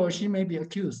 he or she may be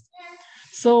accused.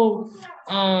 So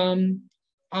the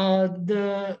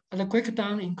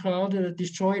crackdown included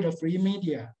destroy the free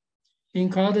media,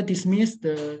 included dismiss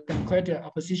the democratic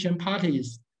opposition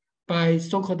parties by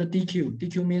so-called DQ.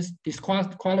 DQ means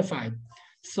disqualified.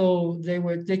 So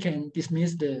they can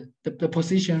dismiss the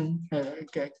position,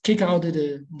 kick out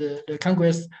the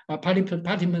Congress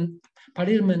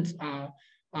parliament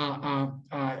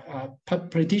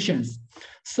politicians.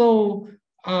 So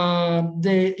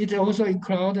it also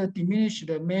included diminish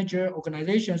the major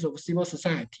organizations of civil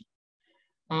society.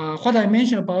 What I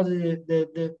mentioned about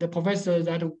the professor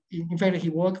that, in fact, he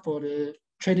worked for the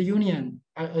trade union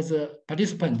as a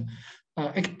participant,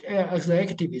 as an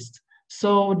activist.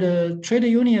 So the trade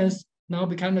unions now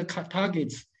become the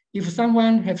targets. If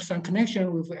someone has some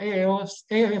connection with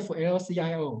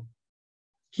AFL-CIO,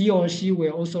 he or she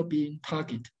will also be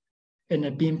targeted.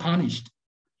 and being punished.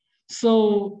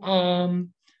 So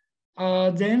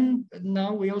then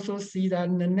now we also see that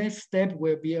the next step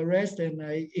will be arrest and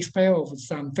expel of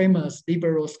some famous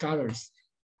liberal scholars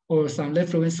or some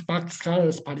left-wing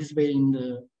scholars participating in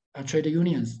the trade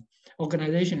unions,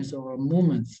 organizations, or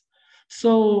movements.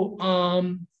 So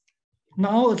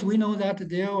now, as we know that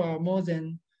there are more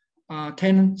than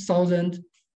 10,000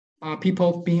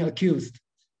 people being accused,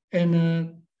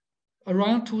 and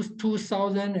around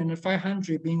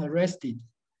 2,500 being arrested.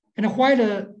 And why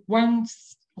the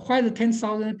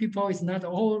 10,000 people is not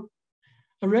all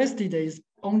arrested is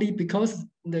only because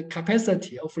the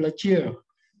capacity of the jail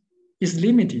is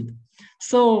limited.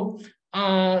 So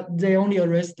they only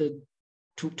arrested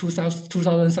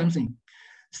 2,000 something.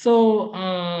 So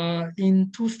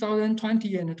in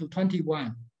 2020 and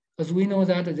 2021, as we know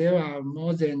that there are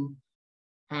more than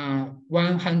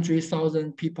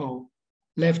 100,000 people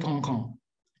left Hong Kong.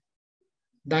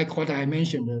 Like what I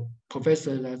mentioned, the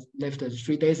professor that left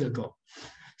 3 days ago.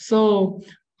 So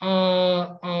they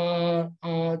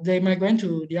migrate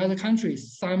to the other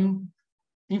countries. Some,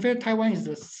 in fact, Taiwan is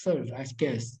the third, I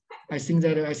guess. I think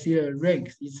that I see a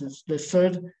rank. It's the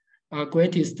third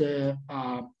greatest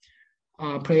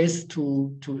place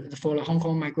for the Hong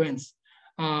Kong migrants.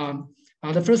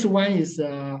 The first one is,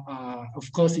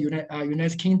 of course,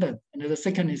 United Kingdom, and the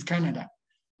second is Canada,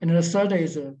 and the third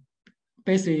is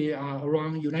basically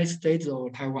around United States or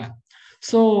Taiwan.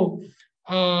 So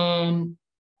then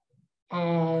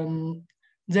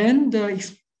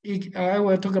I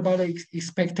will talk about the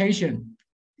expectation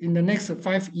in the next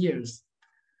 5 years.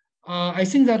 I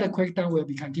think that the crackdown will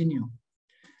be continued.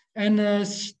 And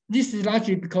this is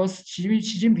largely because Xi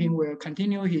Jinping will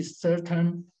continue his third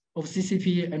term of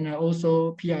CCP and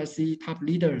also PRC top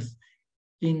leaders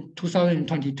in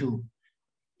 2022.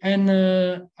 And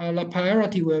the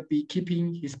priority will be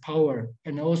keeping his power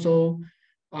and also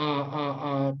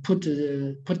put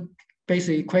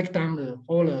basically crack down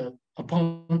all the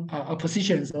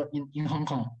oppositions in Hong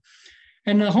Kong.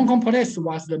 And Hong Kong protest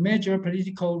was the major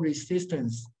political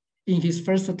resistance in his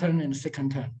first term and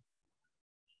second term.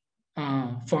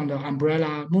 From the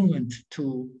umbrella movement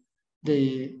to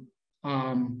the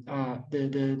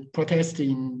protest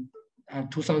in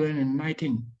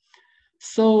 2019.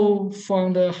 So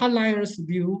from the hardliners'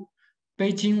 view,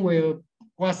 Beijing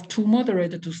was too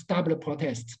moderate to stop the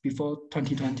protests before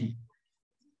 2020.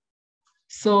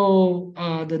 So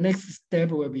the next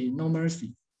step will be no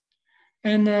mercy.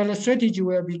 And the strategy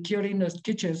will be killing the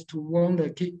kitchens to warn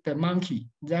the monkey.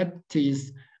 That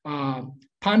is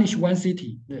punish one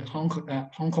city, the Hong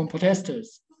Kong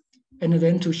protesters, and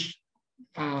then to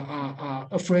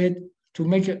afraid to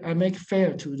make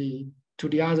fair to the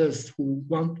others who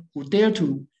dare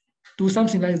to do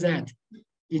something like that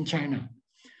in China.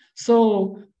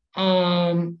 So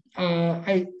and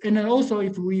also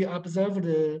if we observe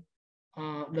the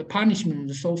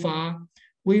punishment so far,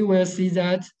 we will see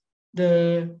that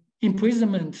the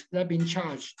imprisonment that have been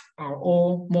charged are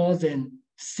all more than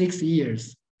 6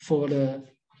 years for the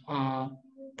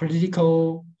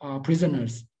political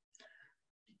prisoners,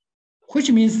 which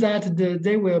means that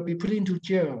they will be put into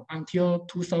jail until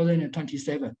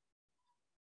 2027.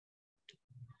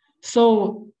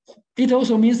 So it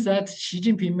also means that Xi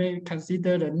Jinping may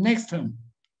consider the next term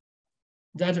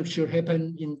that should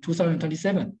happen in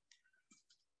 2027.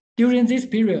 During this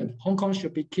period, Hong Kong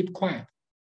should be kept quiet.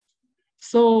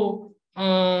 So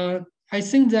I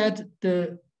think that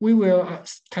we will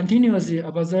continuously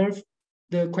observe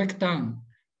the crackdown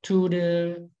to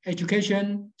the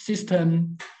education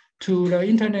system, to the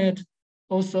internet.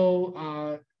 Also,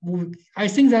 I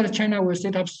think that China will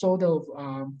set up sort of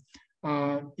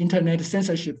internet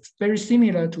censorship, very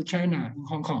similar to China in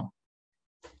Hong Kong.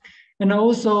 And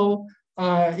also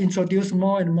introduce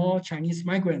more and more Chinese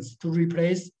migrants to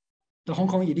replace the Hong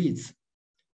Kong elites.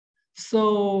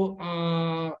 So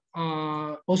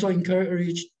also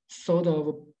encourage sort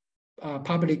of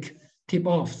public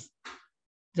tip-offs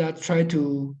that try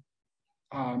to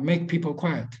make people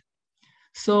quiet.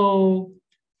 So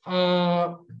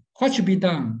what should be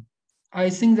done? I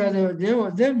think that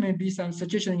there may be some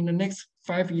suggestion in the next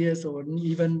 5 years or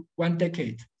even 1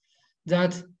 decade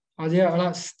that there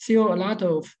are still a lot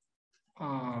of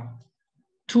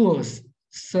tools,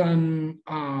 some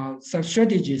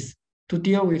strategies to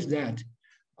deal with that.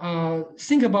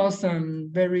 Think about some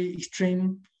very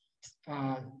extreme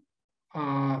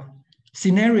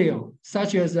scenario,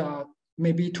 such as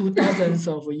maybe 2,000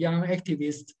 of young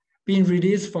activists being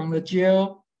released from the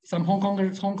jail. Some Hong Kong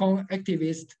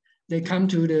activists, they go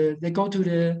to the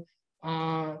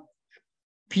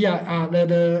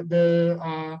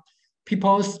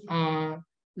people's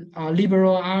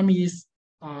liberal army's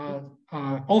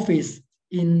office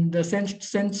in the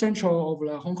central of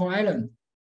the Hong Kong Island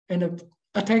and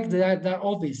attack that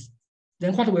office,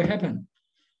 then what will happen?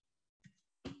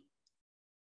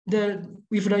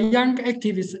 If the young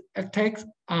activists attack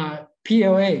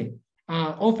PLA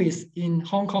office in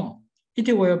Hong Kong, it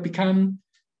will,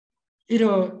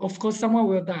 of course, someone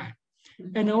will die.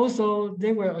 And also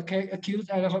they were accused,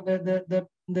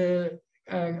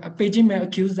 Beijing may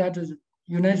accuse that the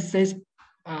United States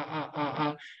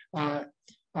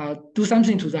do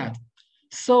something to that.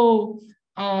 So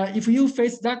if you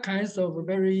face that kind of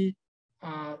very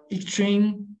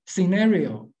extreme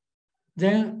scenario,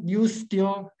 then you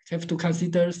still have to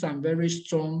consider some very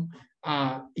strong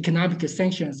economic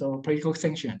sanctions or political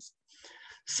sanctions.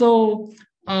 So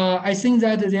I think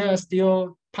that they are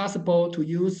still possible to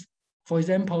use, for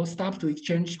example, stop to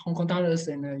exchange Hong Kong dollars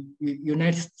and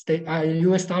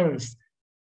US dollars,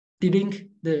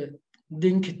 the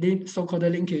so-called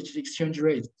linkage exchange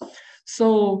rate.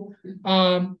 So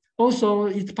also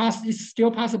it's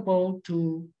still possible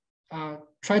to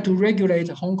try to regulate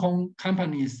Hong Kong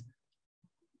companies,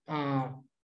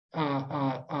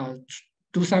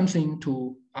 do something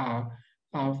to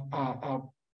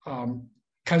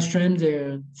constrain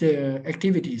their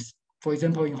activities, for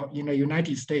example, in the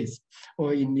United States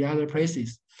or in the other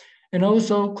places. And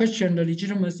also question the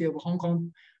legitimacy of Hong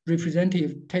Kong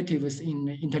representatives in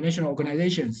international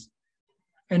organizations.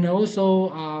 And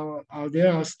also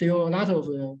there are still a lot of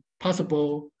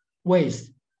possible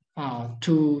ways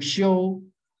to show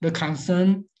the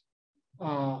concern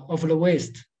of the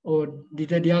West or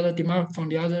from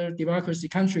the other democracy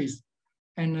countries.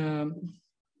 And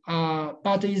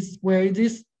but will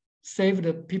this save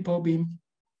the people being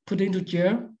put into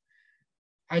jail?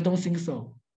 I don't think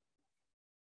so.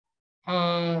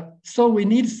 So we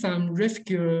need some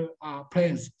rescue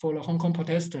plans for the Hong Kong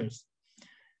protesters.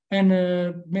 And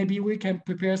maybe we can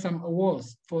prepare some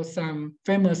awards for some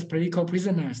famous political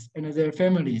prisoners and their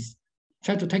families,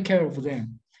 try to take care of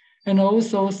them. And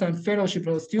also some fellowship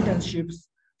or studentships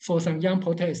for some young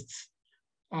protests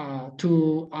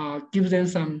to give them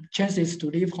some chances to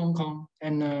leave Hong Kong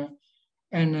and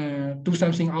do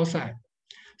something outside.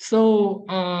 So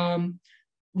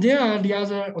there are the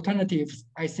other alternatives,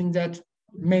 I think, that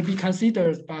may be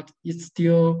considered, but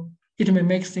it may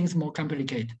make things more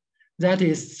complicated. That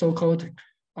is so-called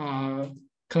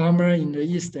clamor in the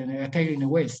East and attack in the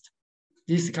West.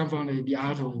 This comes from the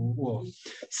art of war.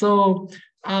 So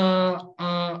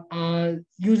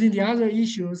using the other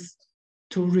issues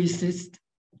to resist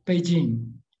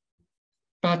Beijing,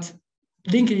 but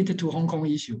linking it to Hong Kong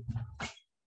issue.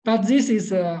 But this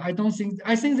is, I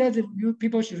think that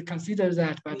people should consider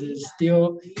that, but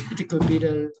still it could be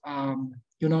the,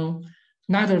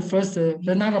 not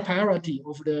a priority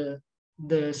of the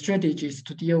strategies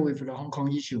to deal with the Hong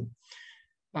Kong issue.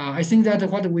 I think that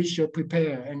what we should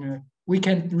prepare and we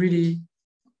can really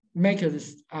make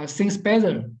things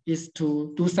better is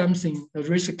to do something,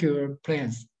 rescue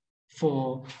plans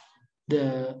for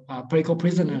the political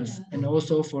prisoners and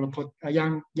also for the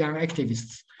young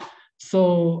activists.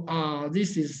 So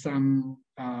this is some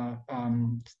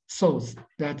thoughts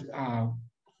that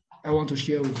I want to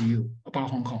share with you about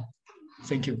Hong Kong.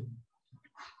 Thank you.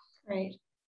 Great.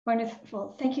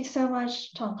 Wonderful. Thank you so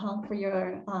much, Tong Hong, for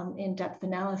your in-depth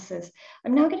analysis.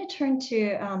 I'm now going to turn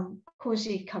to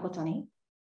Koji Kabotani.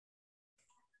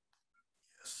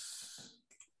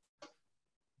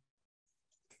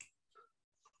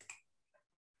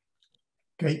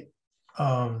 Okay.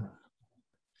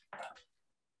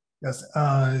 Yes.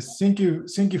 Thank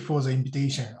you for the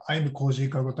invitation. I'm Koji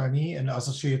Kabotani, an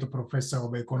associate professor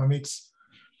of economics,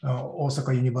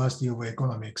 Osaka University of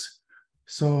Economics.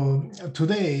 So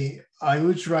today, I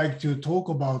would like to talk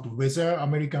about whether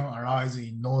American allies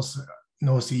in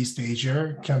Northeast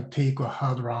Asia can take a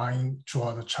hard line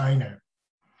toward China.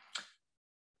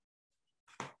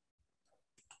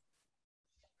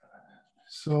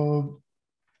 So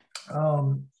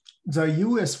the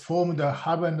US formed a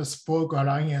hub and spoke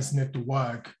alliance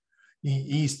network in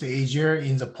East Asia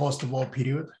in the post-war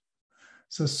period.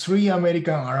 So 3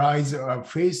 American allies are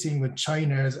facing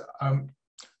China's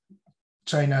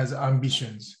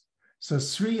ambitions. So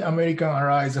 3 American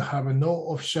allies have no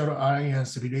official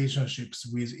alliance relationships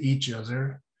with each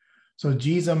other. So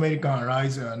these American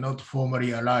allies are not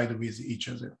formally allied with each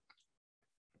other.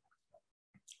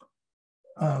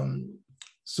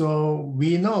 So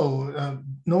we know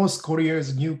North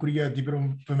Korea's nuclear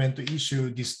development issue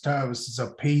disturbs the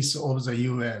pace of the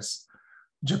US,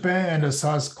 Japan and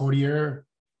South Korea,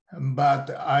 but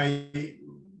I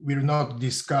will not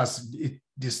discuss it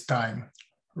this time.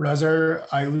 Rather,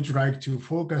 I would like to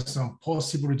focus on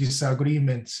possible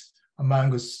disagreements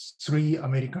among three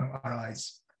American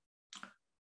allies.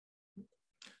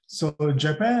 So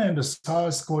Japan and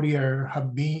South Korea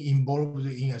have been involved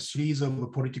in a series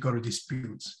of political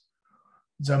disputes.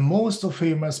 The most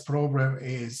famous problem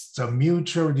is the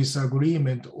mutual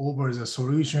disagreement over the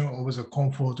solution of the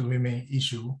comfort women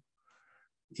issue.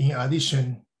 In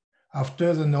addition,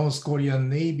 after the North Korean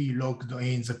Navy locked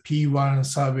in the P-1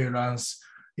 surveillance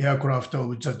aircraft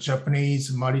of the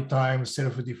Japanese Maritime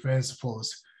Self-Defense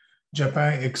Force,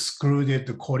 Japan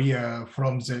excluded Korea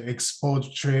from the export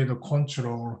trade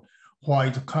control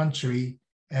white country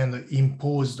and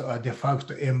imposed a de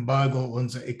facto embargo on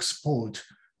the export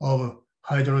of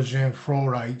hydrogen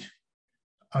fluoride,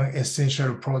 an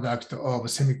essential product of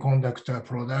semiconductor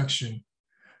production,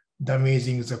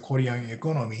 damaging the Korean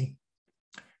economy.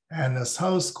 And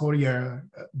South Korea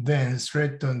then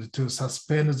threatened to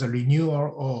suspend the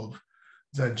renewal of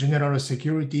the general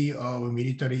security of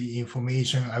military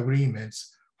information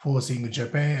agreements, forcing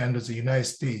Japan and the United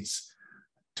States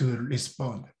to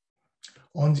respond.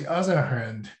 On the other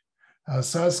hand,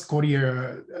 South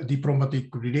Korea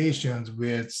diplomatic relations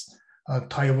with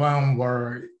Taiwan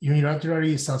were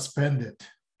unilaterally suspended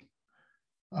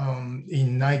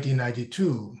in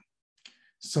 1992.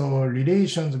 So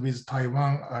relations with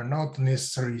Taiwan are not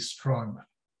necessarily strong.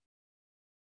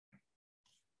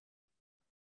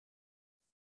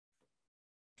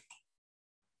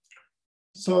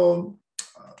 So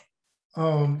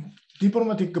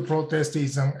diplomatic protest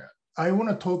is, I want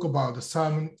to talk about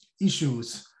some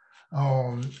issues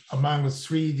among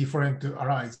three different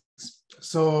allies.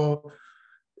 So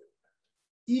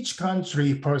each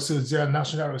country pursues their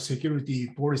national security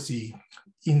policy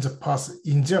in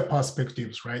their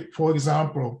perspectives, right? For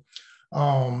example,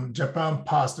 Japan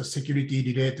passed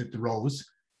security-related laws,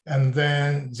 and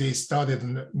then they started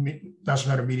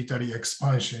national military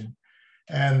expansion.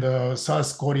 And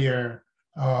South Korea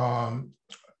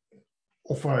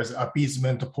offers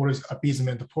appeasement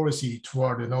policy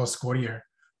toward North Korea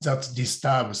that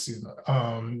disturbs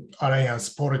alliance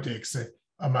politics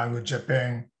among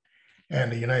Japan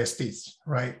and the United States,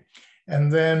 right?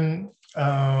 And then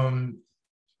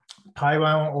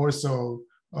Taiwan also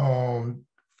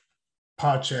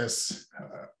purchased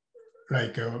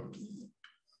like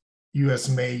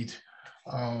US-made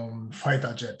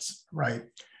fighter jets, right?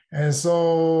 And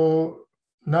so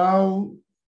now,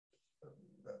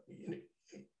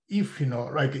 if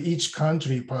like each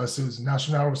country pursues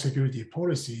national security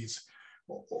policies,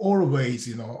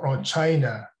 always on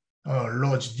China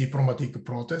lodge diplomatic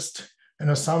protest,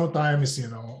 and sometimes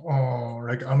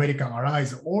like American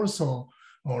allies also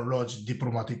lodge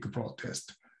diplomatic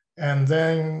protest. And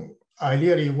then I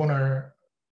really want to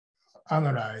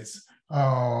analyze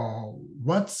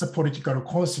what's the political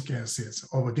consequences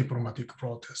of a diplomatic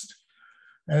protest.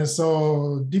 And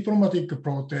so diplomatic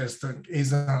protest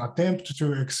is an attempt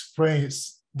to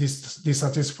express this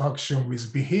dissatisfaction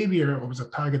with behavior of the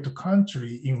target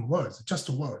country in words, just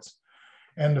words,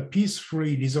 and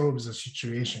peacefully resolve the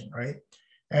situation, right?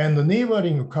 And the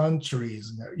neighboring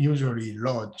countries usually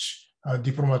lodge a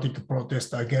diplomatic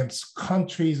protest against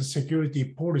country's security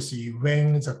policy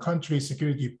when the country's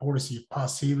security policy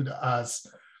perceived as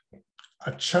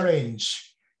a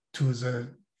challenge to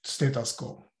the status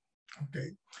quo,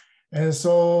 okay? And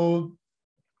so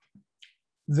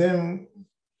then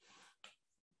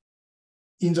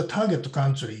in the target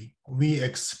country, we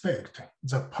expect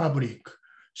the public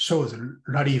shows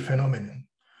rally phenomenon.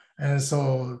 And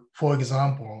so, for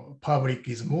example, public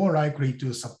is more likely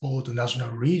to support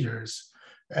national leaders,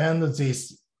 and they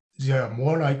are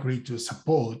more likely to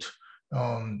support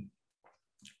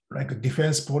like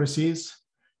defense policies,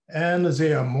 and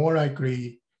they are more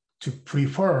likely to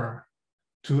prefer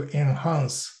to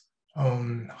enhance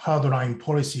hardline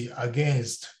policy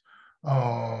against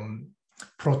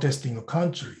protesting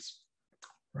countries,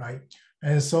 right?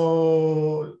 And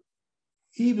so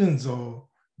even though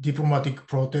diplomatic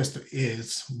protest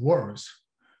is worse,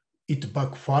 it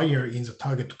backfires in the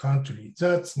target country.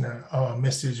 That's a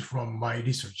message from my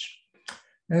research.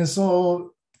 And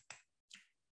so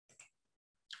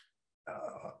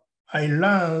I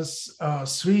ran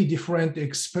 3 different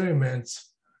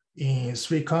experiments in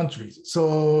 3 countries.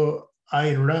 So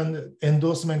I ran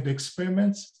endorsement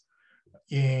experiments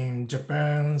in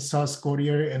Japan, South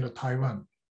Korea, and Taiwan.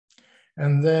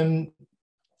 And then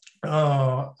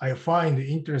I find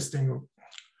interesting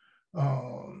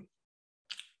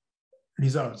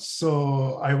results.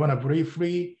 So I want to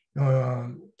briefly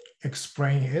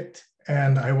explain it,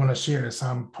 and I want to share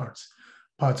some parts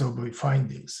of the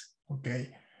findings,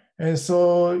 okay? And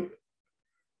so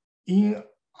in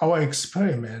our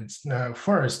experiments,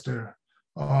 first,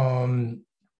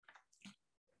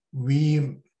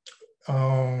 we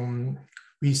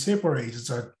separate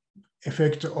the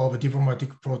effect of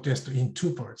diplomatic protest in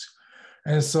two parts.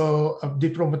 And so a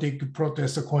diplomatic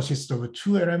protest consists of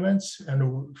two elements.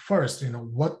 And first,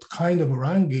 what kind of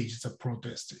language the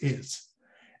protest is,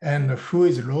 and who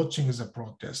is launching the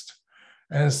protest.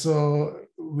 And so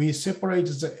we separate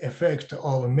the effect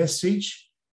of a message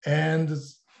and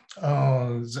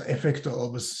the effect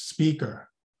of a speaker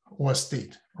or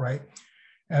state, right?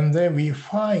 And then we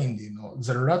find,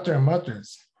 the latter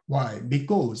matters. Why?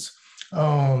 Because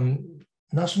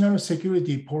national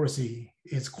security policy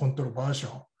is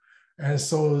controversial. And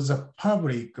so the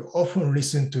public often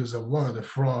listen to the word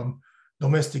from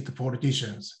domestic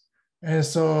politicians. And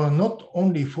so not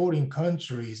only foreign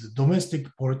countries, domestic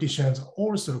politicians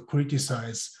also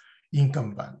criticize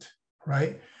incumbent,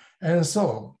 right? And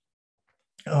so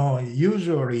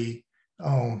usually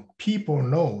people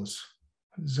knows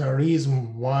the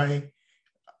reason why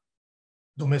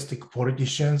domestic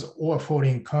politicians or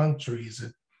foreign countries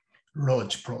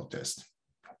lodge protest,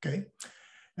 okay?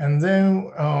 And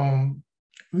then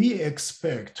we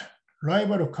expect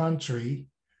rival country,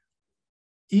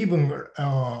 even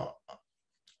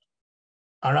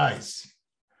allies,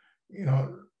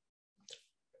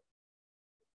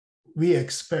 we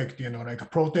expect, like a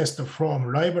protest from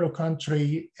rival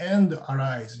country and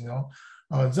allies,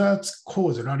 that's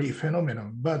cause rally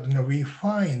phenomenon. But we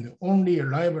find only a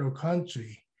rival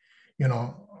country,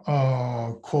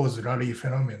 cause rally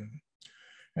phenomenon.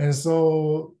 And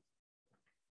so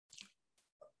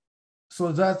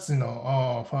that's,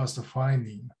 first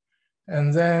finding.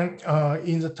 And then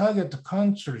in the target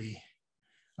country,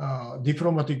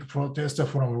 diplomatic protest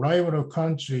from rival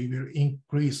country will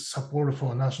increase support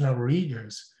for national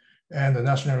leaders and the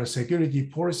national security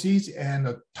policies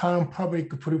and turn public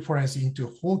preference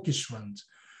into hawkish ones.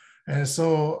 And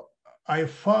so I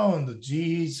found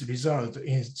these results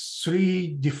in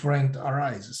 3 different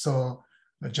allies. So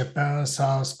Japan,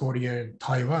 South Korea, and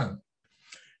Taiwan.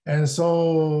 And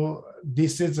so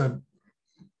this is a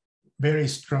very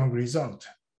strong result.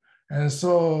 And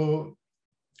so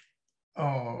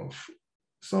I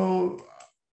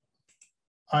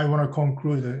want to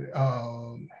conclude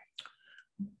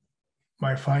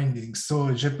my findings.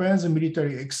 So Japan's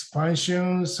military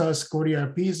expansion, South Korea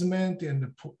appeasement, and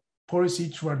the policy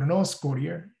toward North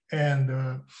Korea,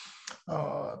 and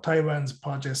Taiwan's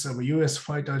purchase of US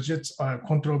fighter jets are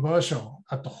controversial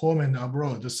at home and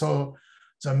abroad. So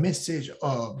the message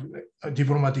of a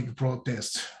diplomatic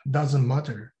protest doesn't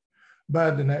matter.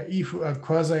 But if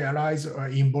quasi-allies are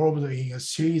involved in a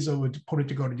series of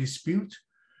political disputes,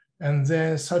 and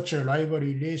then such a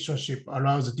rivalry relationship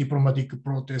allows diplomatic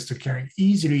protest can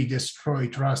easily destroy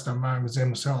trust among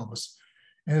themselves.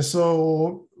 And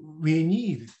so we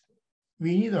need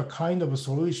a kind of a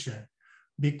solution,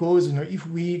 because if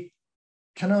we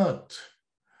cannot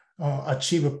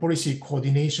achieve a policy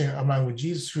coordination among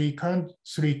these three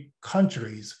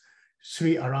countries,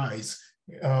 3 allies,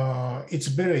 it's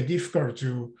very difficult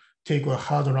to take a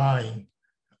hard line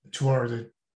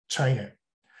toward China.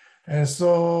 And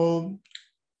so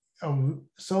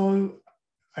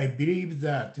I believe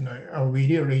that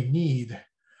we really need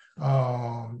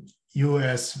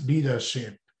US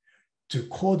leadership to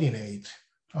coordinate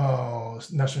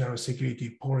national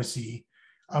security policy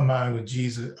among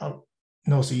these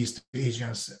Northeast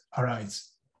Asian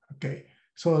allies. Okay,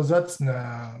 so that's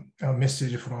a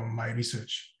message from my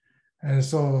research. And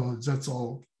so that's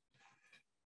all.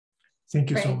 Thank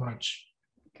you so much.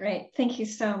 Great, thank you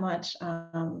so much,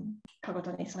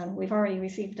 Kagotani-san. We've already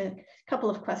received a couple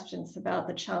of questions about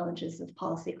the challenges of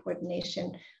policy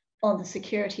coordination on the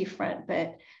security front,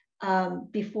 but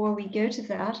before we go to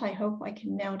that, I hope I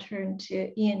can now turn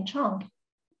to Ian Chong.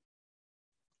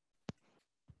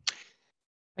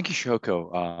 Thank you,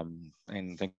 Shihoko,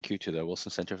 and thank you to the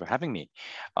Wilson Center for having me.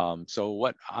 So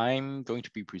what I'm going to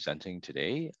be presenting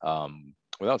today,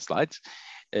 without slides,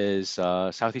 is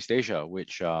Southeast Asia,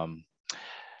 which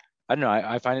I don't know,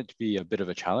 I find it to be a bit of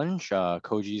a challenge.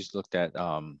 Koji's looked at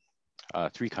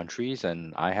 3 countries,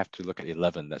 and I have to look at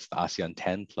 11. That's the ASEAN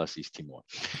 10 plus East Timor.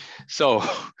 So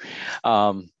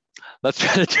let's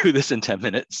try to do this in 10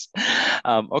 minutes.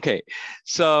 Okay,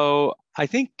 so I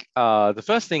think the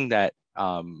first thing that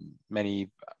many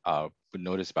would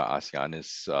notice about ASEAN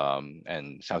is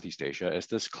and Southeast Asia is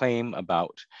this claim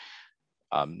about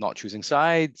not choosing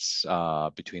sides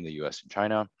between the US and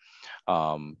China.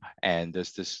 And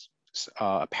there's this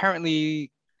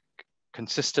apparently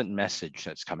consistent message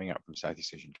that's coming out from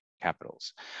Southeast Asian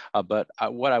capitals. But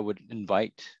what I would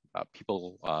invite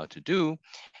people to do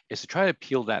is to try to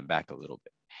peel that back a little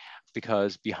bit,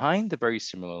 because behind the very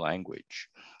similar language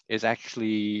is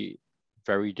actually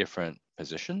very different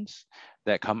positions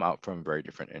that come out from very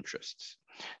different interests.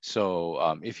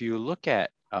 So if you look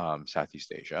at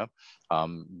Southeast Asia,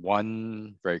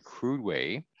 one very crude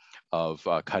way of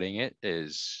cutting it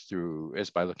is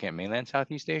by looking at mainland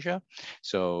Southeast Asia.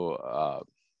 So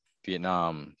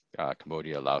Vietnam,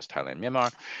 Cambodia, Laos, Thailand,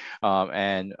 Myanmar,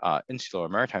 and insular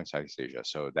maritime Southeast Asia.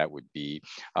 So that would be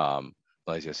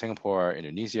Malaysia, Singapore,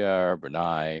 Indonesia,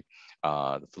 Brunei,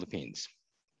 the Philippines.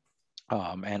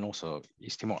 And also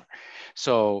East Timor.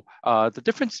 So the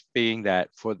difference being that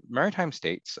for maritime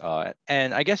states,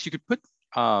 and I guess you could put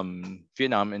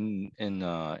Vietnam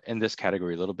in this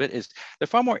category a little bit, is they're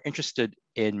far more interested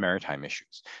in maritime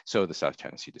issues. So the South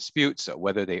China Sea disputes,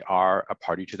 whether they are a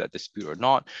party to that dispute or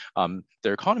not,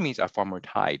 their economies are far more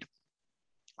tied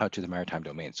to the maritime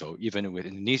domain. So even with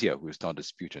Indonesia, who's not a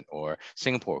disputant, or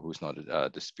Singapore, who's not a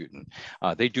disputant,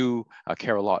 they do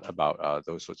care a lot about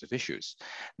those sorts of issues.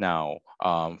 Now,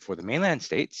 for the mainland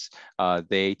states,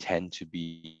 they tend to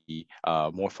be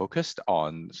more focused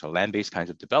on land-based kinds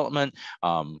of development,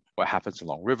 what happens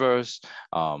along rivers,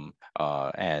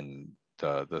 and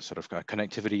the sort of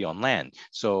connectivity on land.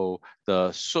 So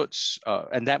the sorts,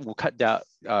 and that will cut down,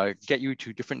 get you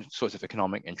to different sorts of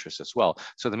economic interests as well.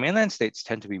 So the mainland states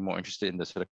tend to be more interested in the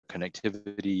sort of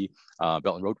connectivity,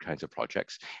 Belt and Road kinds of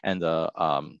projects, and the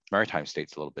maritime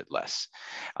states a little bit less.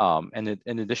 And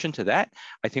in addition to that,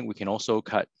 I think we can also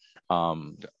cut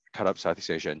up Southeast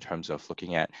Asia in terms of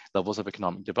looking at levels of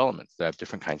economic development that have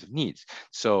different kinds of needs.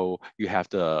 So you have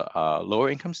the lower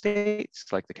income states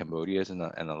like the Cambodias and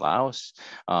the Laos,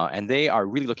 and they are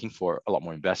really looking for a lot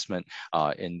more investment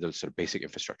in those sort of basic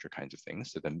infrastructure kinds of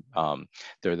things. So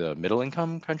they're the middle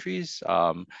income countries,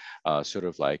 sort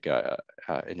of like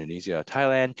Indonesia,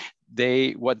 Thailand.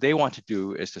 What they want to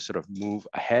do is to sort of move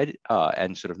ahead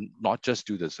and sort of not just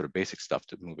do the sort of basic stuff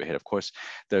to move ahead. Of course,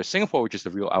 there's Singapore, which is the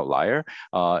real outlier,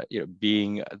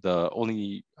 being the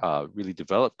only really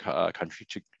developed country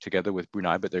together with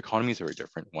Brunei, but their economies are very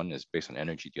different. One is based on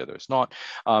energy, the other is not.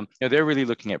 They're really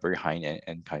looking at very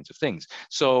high-end kinds of things.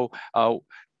 So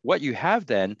what you have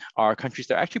then are countries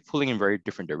that are actually pulling in very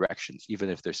different directions, even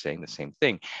if they're saying the same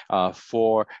thing.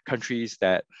 For countries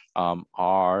that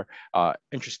are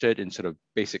interested in sort of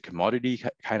basic commodity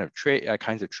kinds of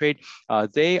trade,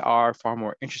 they are far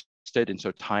more interested in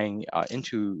sort of tying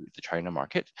into the China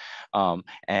market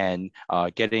and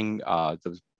getting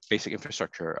the basic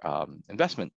infrastructure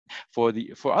investment. For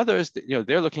others,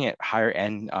 they're looking at higher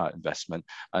end investment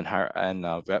and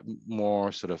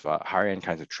more sort of higher end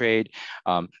kinds of trade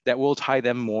that will tie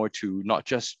them more to not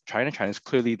just China. China is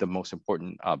clearly the most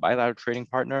important bilateral trading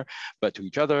partner, but to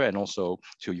each other and also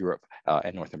to Europe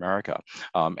and North America.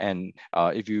 And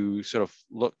if you sort of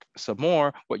look some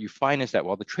more, what you find is that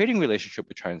while the trading relationship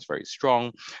with China is very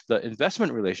strong, the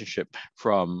investment relationship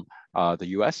from the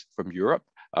US, from Europe,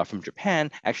 from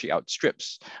Japan actually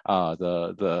outstrips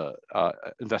the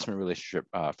investment relationship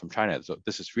from China. So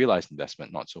this is realized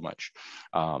investment, not so much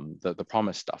the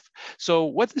promised stuff. So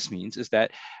what this means is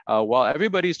that while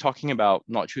everybody's talking about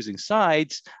not choosing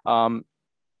sides,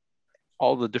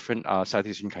 all the different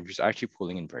Southeast Asian countries are actually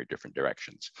pulling in very different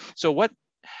directions. So what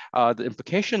the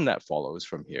implication that follows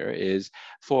from here is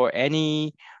for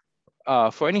any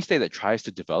state that tries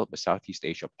to develop a Southeast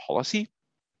Asia policy,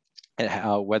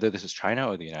 and whether this is China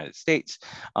or the United States,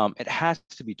 it has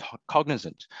to be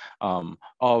cognizant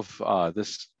of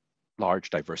this large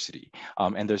diversity.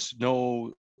 And there's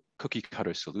no cookie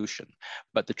cutter solution.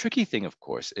 But the tricky thing, of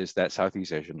course, is that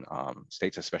Southeast Asian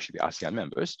states, especially the ASEAN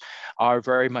members, are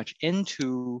very much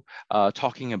into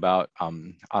talking about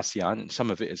ASEAN, and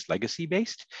some of it is legacy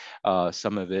based.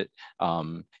 Some of it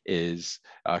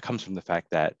comes from the fact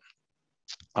that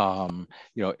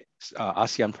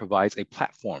ASEAN provides a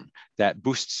platform that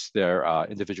boosts their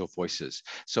individual voices.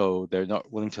 So they're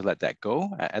not willing to let that go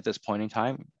at this point in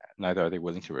time. Neither are they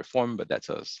willing to reform, but that's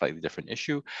a slightly different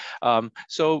issue.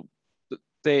 So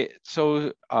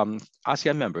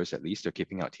ASEAN members, at least, they're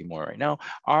keeping out Timor right now,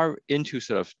 are into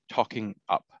sort of talking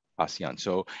up ASEAN.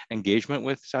 So engagement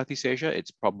with Southeast Asia,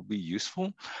 it's probably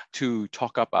useful to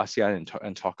talk up ASEAN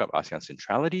and talk up ASEAN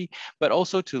centrality, but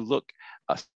also to look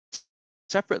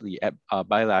separately at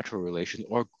bilateral relations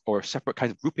or separate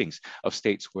kinds of groupings of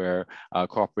states where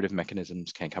cooperative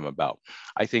mechanisms can come about.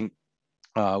 I think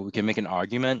we can make an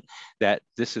argument that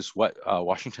this is what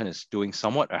Washington is doing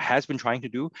somewhat, or has been trying to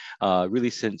do really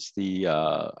since the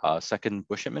second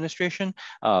Bush administration,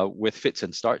 with fits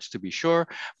and starts to be sure,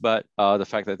 but the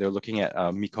fact that they're looking at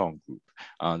Mekong Group,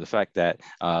 the fact that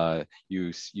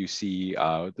you see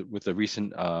with the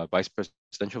recent vice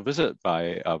presidential visit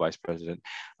by Vice President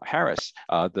Harris,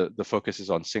 the focus is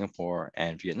on Singapore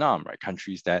and Vietnam, right?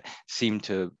 Countries that seem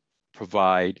to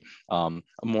provide a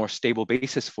more stable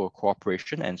basis for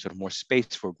cooperation and sort of more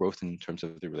space for growth in terms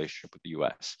of the relationship with the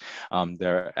U.S.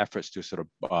 There are efforts to sort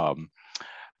of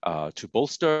to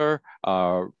bolster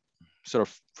sort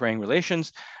of fraying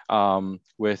relations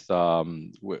with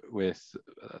the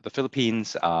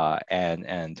Philippines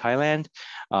and Thailand,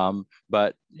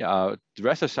 but the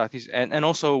rest of Southeast and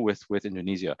also with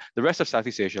Indonesia. The rest of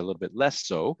Southeast Asia a little bit less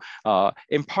so,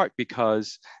 in part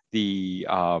because the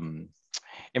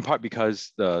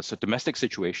domestic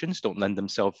situations don't lend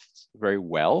themselves very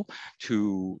well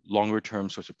to longer term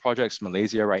sorts of projects.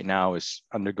 Malaysia right now is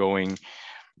undergoing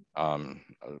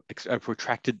a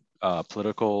protracted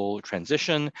political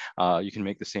transition. You can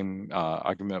make the same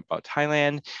argument about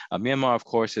Thailand. Myanmar, of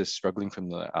course, is struggling from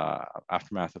the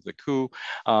aftermath of the coup.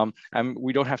 And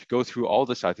we don't have to go through all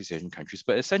the Southeast Asian countries,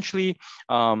 but essentially,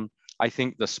 I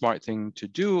think the smart thing to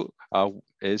do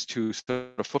is to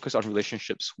sort of focus on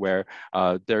relationships where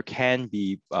there can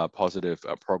be positive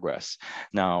progress.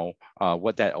 Now,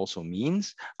 what that also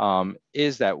means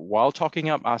is that while talking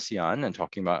up ASEAN and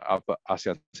talking about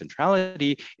ASEAN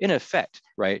centrality, in effect,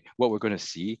 right, what we're going to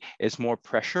see is more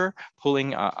pressure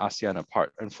pulling ASEAN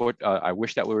apart. And I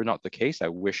wish that were not the case. I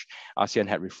wish ASEAN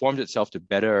had reformed itself to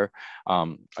better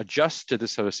adjust to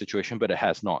this sort of situation, but it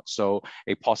has not. So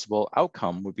a possible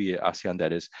outcome would be ASEAN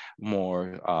that is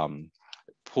more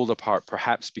pulled apart,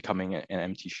 perhaps becoming an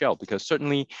empty shell, because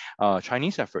certainly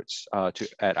Chinese efforts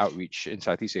at outreach in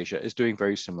Southeast Asia is doing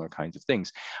very similar kinds of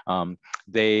things.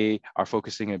 They are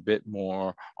focusing a bit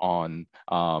more on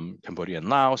Cambodia and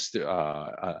Laos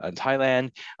and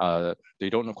Thailand. They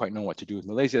don't quite know what to do with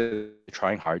Malaysia. They're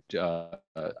trying hard to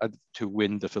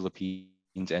win the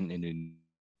Philippines and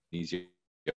Indonesia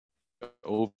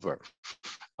over.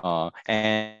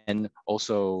 And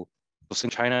also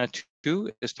China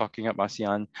too is talking up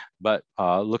ASEAN, but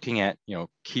looking at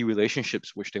key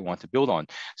relationships which they want to build on.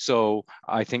 So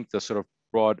I think the sort of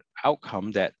broad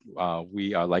outcome that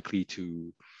we are likely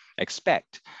to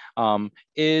expect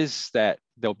is that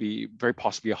there'll be very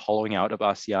possibly a hollowing out of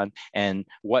ASEAN, and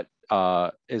what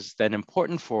is then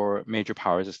important for major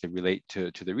powers as they relate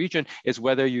to the region is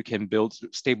whether you can build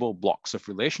stable blocks of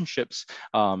relationships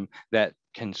that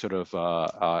can sort of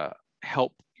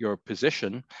help your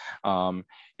position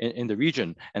in the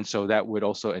region. And so that would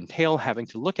also entail having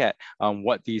to look at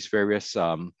what these various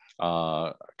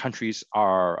countries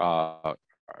are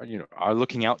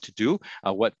looking out to do,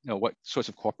 what sorts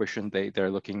of cooperation they're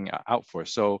looking out for.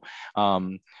 So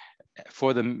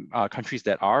for the countries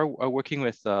that are working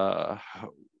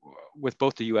with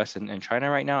both the US and China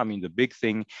right now, I mean, the big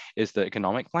thing is the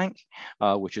economic flank,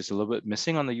 which is a little bit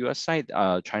missing on the US side.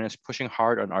 China's pushing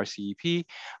hard on RCEP.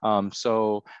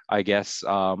 So I guess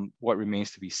what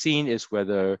remains to be seen is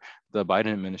whether the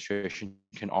Biden administration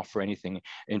can offer anything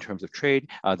in terms of trade.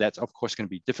 That's of course going to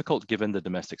be difficult given the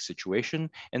domestic situation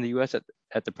in the US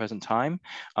at the present time.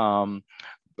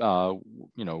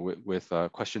 With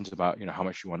questions about how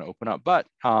much you want to open up, but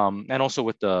and also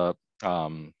with the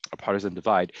a partisan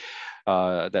divide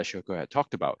that Shoko had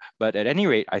talked about. But at any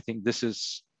rate, I think this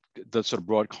is the sort of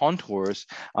broad contours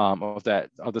of the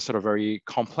sort of very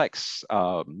complex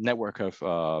network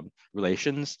of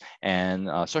relations and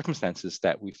circumstances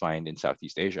that we find in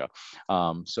Southeast Asia.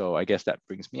 So I guess that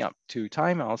brings me up to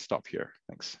time. I'll stop here.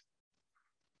 Thanks.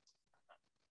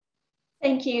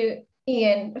 Thank you,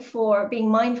 Ian, for being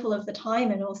mindful of the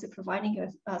time and also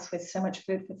providing us with so much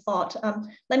food for thought.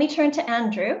 Let me turn to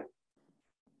Andrew.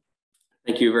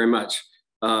 Thank you very much.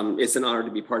 It's an honor to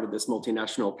be part of this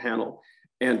multinational panel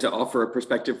and to offer a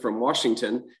perspective from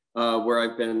Washington, where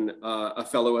I've been a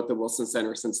fellow at the Wilson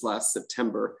Center since last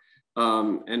September,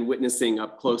 and witnessing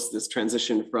up close this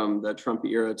transition from the Trump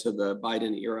era to the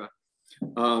Biden era.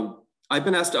 I've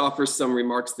been asked to offer some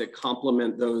remarks that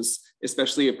complement those,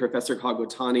 especially of Professor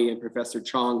Kagutani and Professor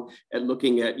Chong, at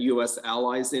looking at US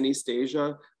allies in East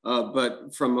Asia,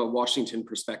 but from a Washington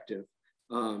perspective.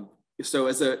 So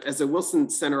as a Wilson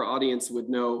Center audience would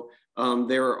know,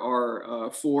 there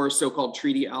are 4 so-called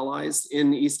treaty allies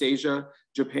in East Asia: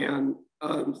 Japan,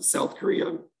 South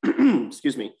Korea,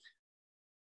 excuse me,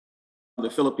 the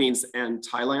Philippines and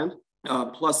Thailand,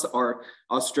 plus our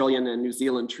Australian and New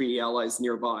Zealand treaty allies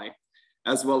nearby.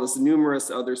 as well as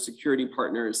numerous other security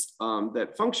partners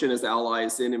that function as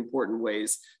allies in important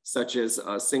ways, such as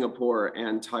Singapore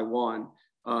and Taiwan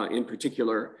in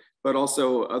particular, but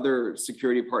also other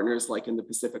security partners like in the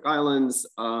Pacific Islands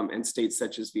and states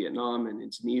such as Vietnam and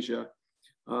Indonesia.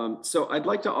 So I'd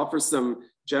like to offer some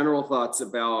general thoughts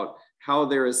about how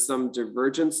there is some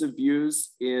divergence of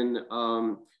views in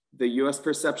the US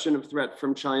perception of threat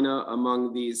from China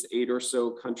among these 8 or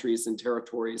so countries and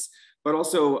territories, but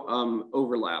also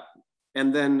overlap.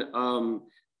 And then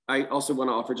I also want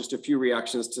to offer just a few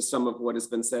reactions to some of what has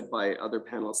been said by other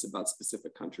panelists about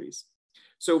specific countries.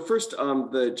 So first,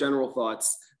 the general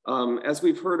thoughts. As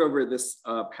we've heard over this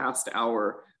past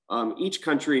hour, each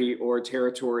country or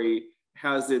territory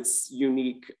has its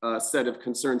unique set of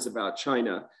concerns about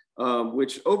China,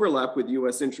 which overlap with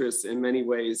US interests in many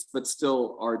ways, but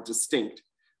still are distinct.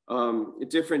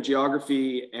 Different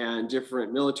geography and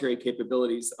different military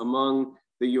capabilities among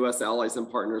the US allies and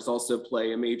partners also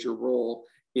play a major role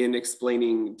in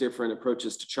explaining different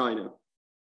approaches to China.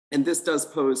 And this does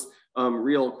pose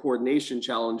real coordination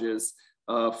challenges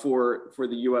for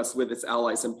the US with its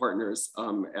allies and partners,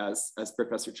 as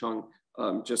Professor Chung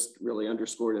just really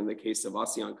underscored in the case of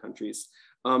ASEAN countries.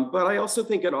 But I also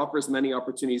think it offers many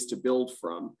opportunities to build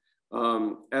from.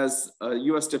 As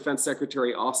US Defense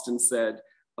Secretary Austin said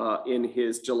in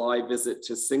his July visit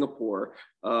to Singapore,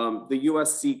 the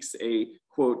US seeks a,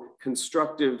 quote,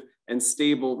 constructive and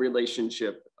stable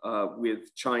relationship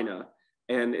with China.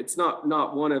 And it's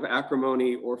not one of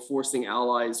acrimony or forcing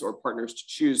allies or partners to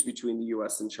choose between the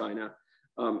US and China.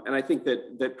 And I think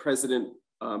that President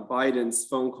Biden's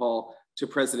phone call to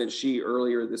President Xi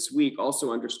earlier this week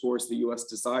also underscores the US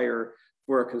desire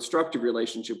for a constructive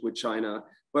relationship with China,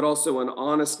 but also an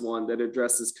honest one that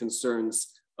addresses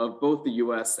concerns of both the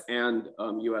US and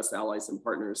US allies and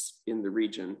partners in the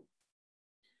region.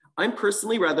 I'm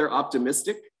personally rather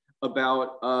optimistic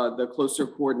about the closer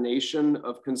coordination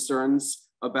of concerns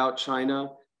about China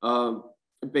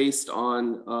based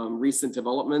on recent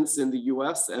developments in the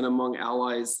US and among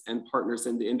allies and partners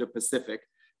in the Indo-Pacific,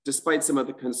 despite some of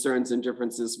the concerns and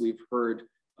differences we've heard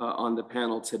on the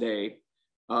panel today.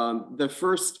 The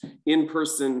first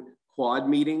in-person Quad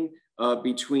meeting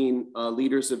between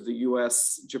leaders of the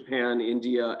US, Japan,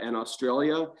 India, and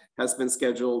Australia has been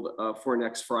scheduled for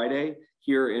next Friday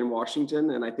here in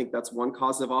Washington. And I think that's one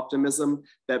cause of optimism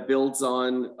that builds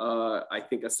on, I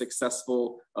think, a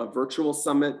successful virtual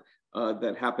summit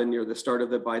that happened near the start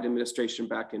of the Biden administration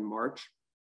back in March.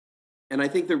 And I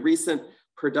think the recent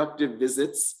productive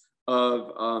visits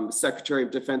of Secretary of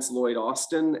Defense Lloyd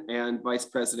Austin and Vice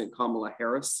President Kamala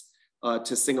Harris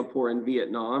to Singapore and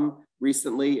Vietnam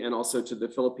recently, and also to the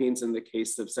Philippines in the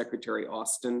case of Secretary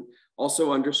Austin,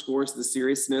 also underscores the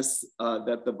seriousness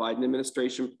that the Biden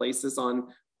administration places on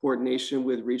coordination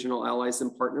with regional allies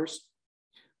and partners.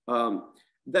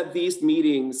 That these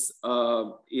meetings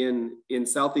in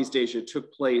Southeast Asia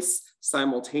took place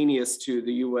simultaneous to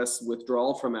the US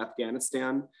withdrawal from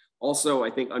Afghanistan also, I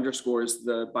think, underscores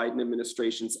the Biden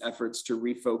administration's efforts to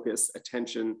refocus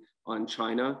attention on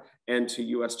China and to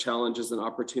US challenges and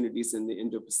opportunities in the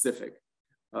Indo-Pacific.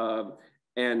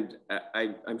 And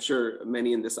I'm sure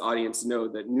many in this audience know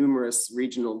that numerous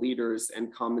regional leaders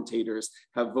and commentators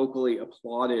have vocally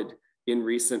applauded in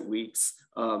recent weeks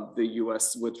the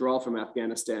US withdrawal from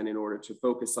Afghanistan in order to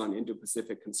focus on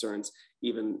Indo-Pacific concerns,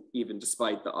 even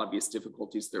despite the obvious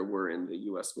difficulties there were in the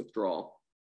US withdrawal.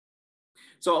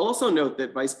 So I'll also note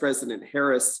that Vice President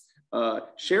Harris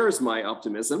shares my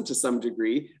optimism to some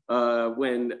degree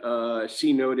when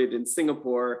she noted in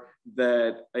Singapore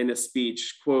that in a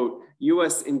speech, quote,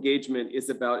 US engagement is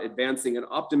about advancing an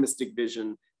optimistic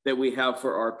vision that we have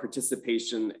for our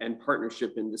participation and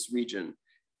partnership in this region.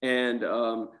 And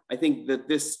I think that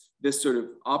this sort of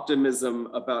optimism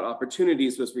about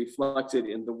opportunities was reflected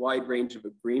in the wide range of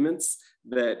agreements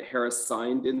that Harris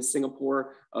signed in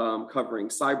Singapore, covering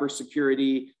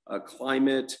cybersecurity,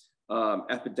 climate,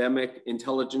 epidemic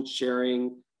intelligence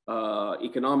sharing,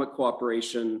 economic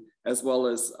cooperation, as well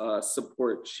as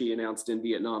support she announced in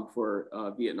Vietnam for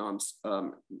Vietnam's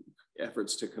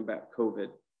efforts to combat COVID.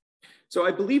 So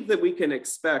I believe that we can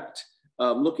expect,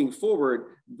 looking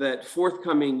forward, that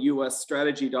forthcoming US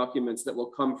strategy documents that will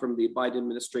come from the Biden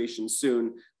administration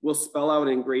soon will spell out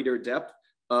in greater depth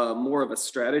more of a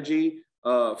strategy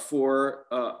for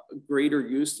greater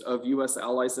use of US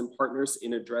allies and partners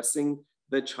in addressing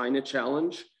the China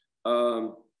challenge,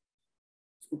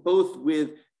 both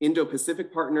with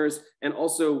Indo-Pacific partners and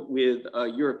also with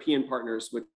European partners,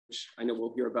 which I know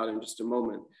we'll hear about in just a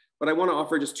moment. But I want to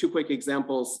offer just two quick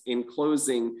examples in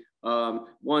closing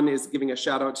One is giving a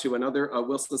shout out to another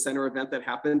Wilson Center event that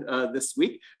happened this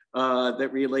week that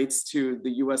relates to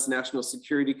the US National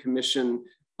Security Commission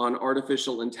on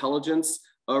Artificial Intelligence,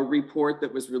 a report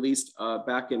that was released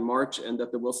back in March and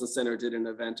that the Wilson Center did an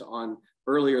event on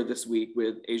earlier this week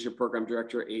with Asia Program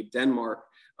Director Abe Denmark.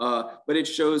 But it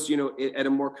shows, at a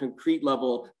more concrete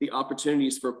level, the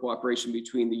opportunities for cooperation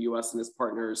between the US and its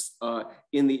partners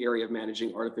in the area of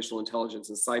managing artificial intelligence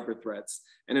and cyber threats.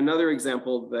 And another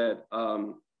example that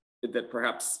that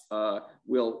perhaps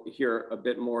we'll hear a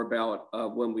bit more about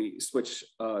when we switch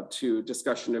to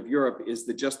discussion of Europe is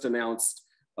the just announced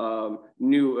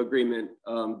new agreement,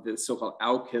 the so-called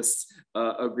AUKUS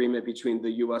agreement between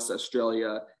the US,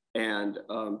 Australia, and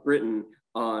Britain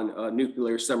on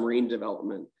nuclear submarine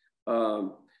development.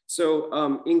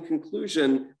 In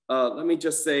conclusion, let me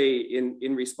just say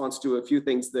in response to a few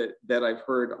things that I've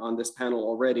heard on this panel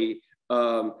already,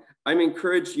 I'm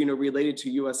encouraged, related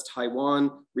to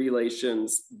US-Taiwan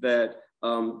relations that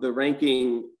the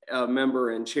ranking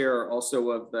member and chair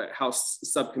also of the House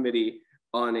Subcommittee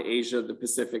on Asia, the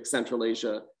Pacific, Central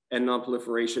Asia, and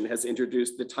Nonproliferation has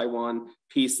introduced the Taiwan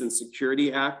Peace and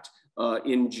Security Act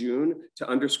in June to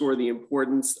underscore the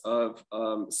importance of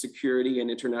security and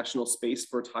international space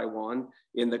for Taiwan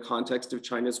in the context of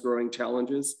China's growing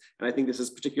challenges. And I think this is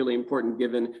particularly important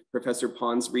given Professor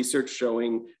Pon's research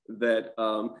showing that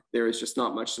there is just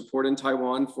not much support in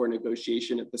Taiwan for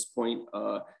negotiation at this point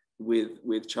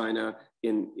with China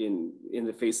in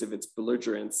the face of its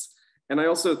belligerence. And I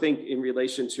also think in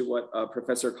relation to what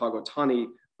Professor Kagotani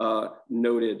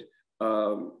noted,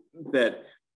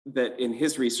 that in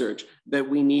his research, that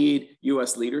we need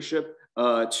US leadership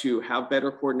to have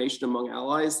better coordination among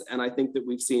allies. And I think that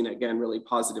we've seen, again, really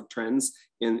positive trends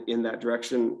in that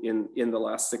direction in the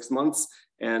last 6 months.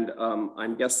 And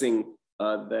I'm guessing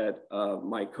that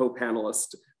my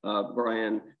co-panelist,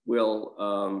 Brian,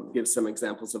 will give some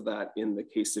examples of that in the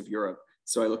case of Europe.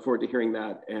 So I look forward to hearing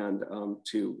that and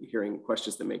to hearing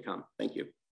questions that may come. Thank you.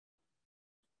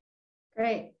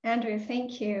 Great, Andrew,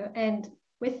 thank you. And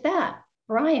with that,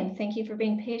 Brian, thank you for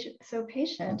being so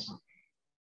patient.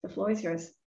 The floor is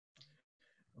yours.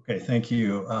 Okay, thank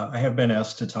you. I have been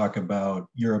asked to talk about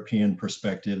European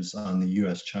perspectives on the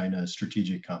US-China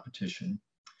strategic competition.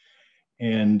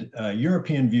 And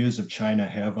European views of China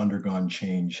have undergone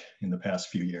change in the past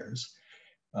few years.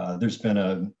 There's been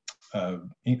an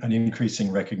increasing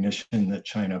recognition that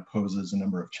China poses a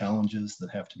number of challenges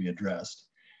that have to be addressed.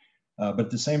 But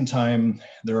at the same time,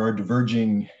 there are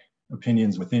diverging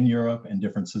opinions within Europe and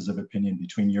differences of opinion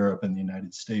between Europe and the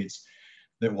United States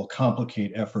that will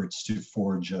complicate efforts to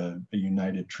forge a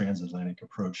united transatlantic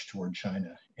approach toward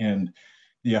China, and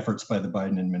the efforts by the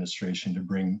Biden administration to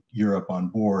bring Europe on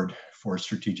board for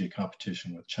strategic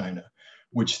competition with China,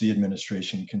 which the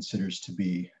administration considers to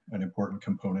be an important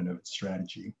component of its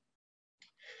strategy.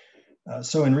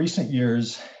 So in recent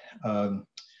years,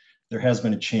 there has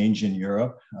been a change in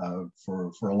Europe.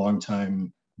 For a long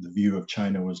time, the view of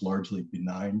China was largely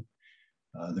benign.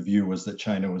 The view was that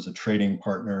China was a trading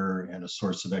partner and a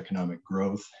source of economic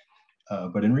growth.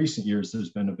 But in recent years,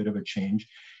 there's been a bit of a change.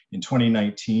 In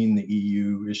 2019, the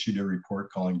EU issued a report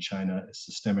calling China a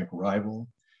systemic rival.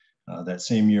 That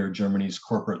same year, Germany's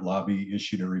corporate lobby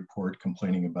issued a report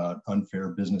complaining about unfair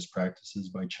business practices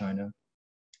by China.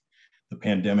 The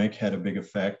pandemic had a big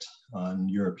effect on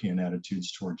European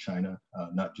attitudes toward China,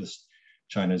 not just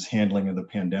China's handling of the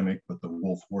pandemic, but the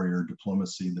wolf warrior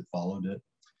diplomacy that followed it.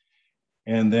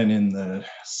 And then in the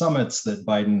summits that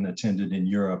Biden attended in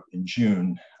Europe in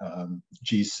June,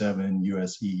 G7,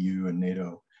 US, EU, and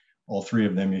NATO, all three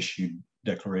of them issued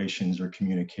declarations or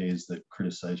communiques that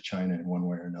criticized China in one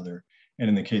way or another. And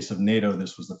in the case of NATO,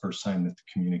 this was the first time that the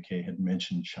communique had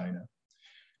mentioned China.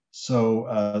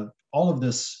 So all of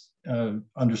this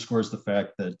underscores the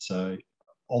fact that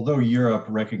although Europe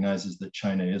recognizes that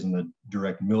China isn't a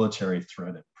direct military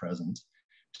threat at present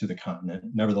to the continent,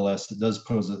 nevertheless, it does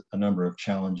pose a number of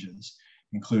challenges,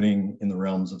 including in the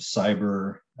realms of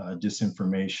cyber,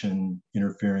 disinformation,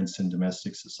 interference in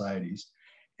domestic societies.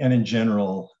 And in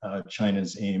general,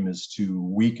 China's aim is to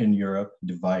weaken Europe,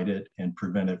 divide it, and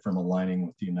prevent it from aligning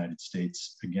with the United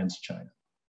States against China.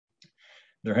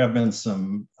 There have been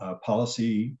some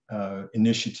policy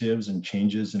initiatives and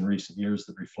changes in recent years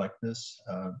that reflect this,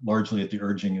 largely at the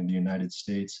urging of the United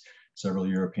States. Several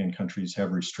European countries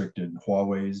have restricted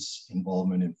Huawei's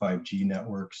involvement in 5G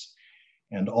networks.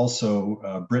 And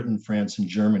also Britain, France, and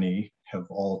Germany have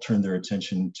all turned their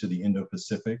attention to the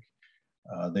Indo-Pacific.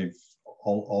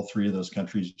 All three of those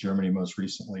countries, Germany most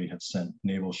recently, have sent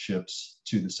naval ships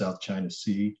to the South China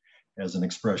Sea, as an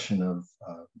expression of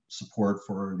support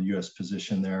for the US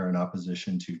position there in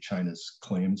opposition to China's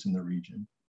claims in the region.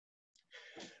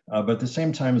 But at the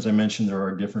same time, as I mentioned, there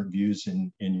are different views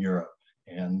in Europe.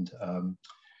 And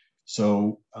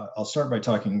so I'll start by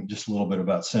talking just a little bit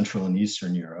about Central and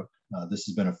Eastern Europe. This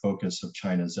has been a focus of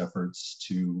China's efforts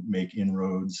to make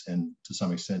inroads and to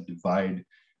some extent divide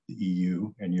the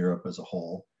EU and Europe as a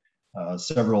whole.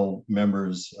 Several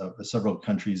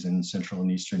countries in Central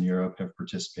and Eastern Europe have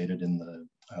participated in the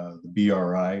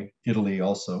BRI, Italy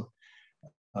also.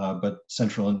 But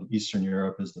Central and Eastern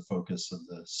Europe is the focus of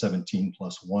the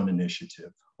 17+1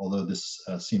 initiative, although this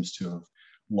seems to have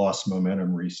lost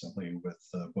momentum recently with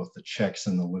both the Czechs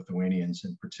and the Lithuanians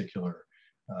in particular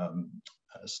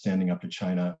standing up to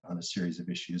China on a series of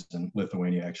issues, and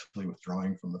Lithuania actually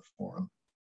withdrawing from the forum.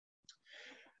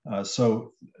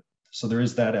 So there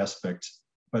is that aspect.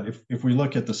 But if we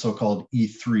look at the so-called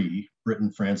E3,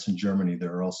 Britain, France, and Germany,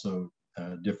 there are also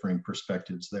differing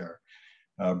perspectives there.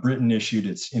 Britain issued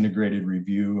its integrated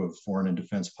review of foreign and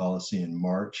defense policy in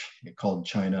March. It called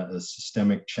China a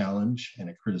systemic challenge, and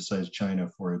it criticized China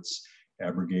for its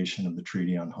abrogation of the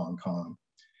Treaty on Hong Kong.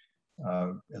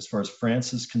 As far as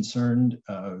France is concerned,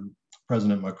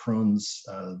 President Macron's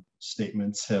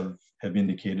statements have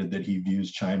indicated that he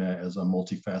views China as a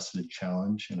multifaceted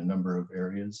challenge in a number of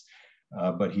areas,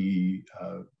 but he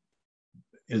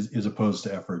is opposed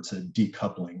to efforts at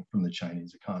decoupling from the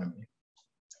Chinese economy.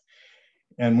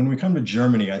 And when we come to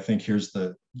Germany, I think here's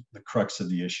the crux of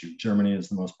the issue. Germany is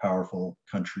the most powerful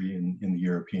country in the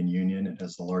European Union. It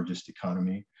has the largest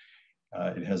economy.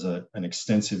 It has an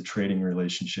extensive trading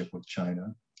relationship with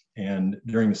China. And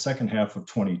during the second half of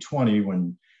 2020,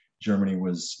 when Germany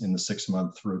was in the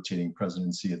 6-month rotating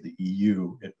presidency of the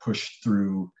EU, it pushed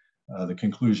through the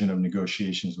conclusion of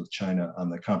negotiations with China on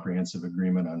the Comprehensive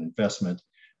Agreement on Investment,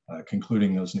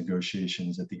 concluding those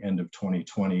negotiations at the end of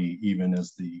 2020, even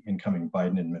as the incoming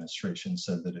Biden administration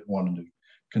said that it wanted to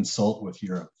consult with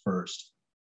Europe first.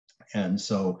 And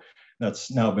so that's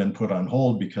now been put on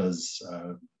hold because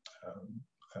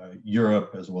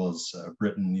Europe, as well as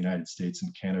Britain, the United States,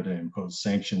 and Canada imposed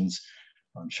sanctions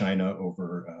on China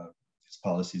over its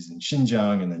policies in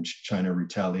Xinjiang, and then China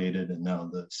retaliated, and now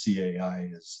the CAI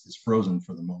is frozen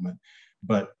for the moment.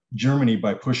 But Germany,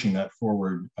 by pushing that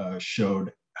forward,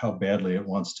 showed how badly it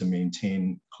wants to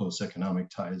maintain close economic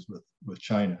ties with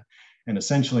China. And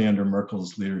essentially under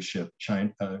Merkel's leadership,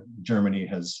 Germany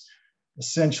has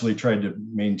essentially tried to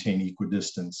maintain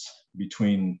equidistance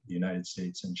between the United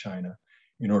States and China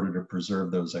in order to preserve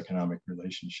those economic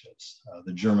relationships.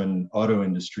 The German auto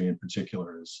industry in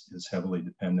particular is heavily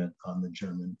dependent on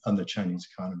the Chinese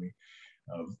economy.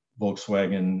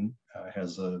 Volkswagen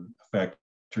has a factory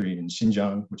in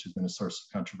Xinjiang, which has been a source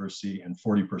of controversy, and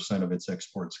 40% of its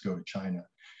exports go to China.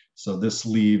 So this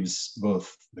leaves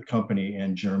both the company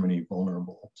and Germany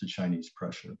vulnerable to Chinese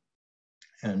pressure.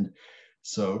 And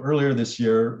so earlier this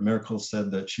year, Merkel said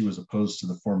that she was opposed to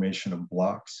the formation of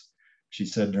blocs. She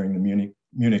said during the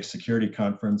Munich Security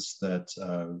Conference that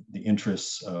the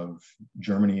interests of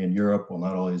Germany and Europe will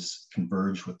not always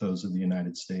converge with those of the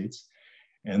United States.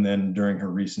 And then during her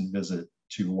recent visit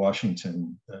to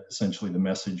Washington, essentially the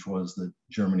message was that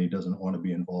Germany doesn't want to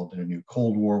be involved in a new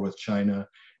Cold War with China,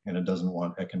 and it doesn't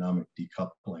want economic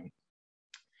decoupling.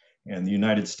 And the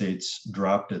United States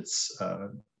dropped its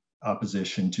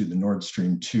opposition to the Nord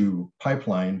Stream 2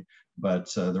 pipeline,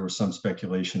 but there was some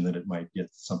speculation that it might get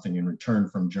something in return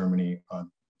from Germany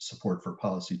on support for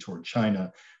policy toward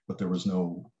China, but there was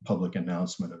no public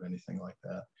announcement of anything like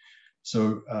that.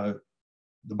 So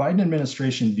the Biden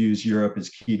administration views Europe as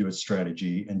key to its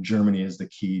strategy, and Germany is the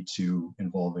key to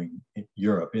involving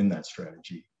Europe in that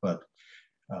strategy. But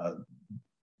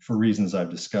for reasons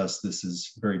I've discussed, this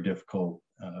is very difficult.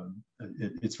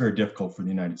 It's very difficult for the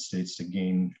United States to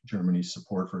gain Germany's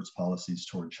support for its policies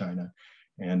toward China.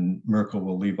 And Merkel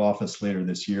will leave office later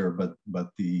this year, but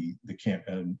the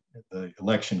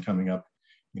election coming up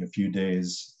in a few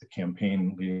days, the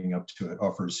campaign leading up to it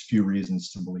offers few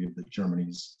reasons to believe that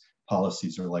Germany's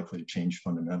policies are likely to change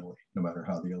fundamentally, no matter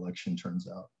how the election turns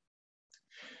out.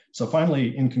 So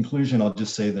finally, in conclusion, I'll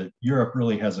just say that Europe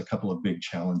really has a couple of big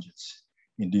challenges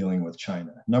in dealing with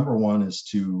China. Number one is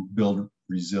to build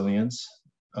resilience,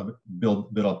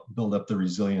 build up the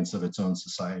resilience of its own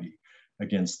society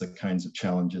against the kinds of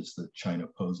challenges that China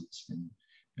poses,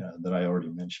 that I already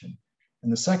mentioned.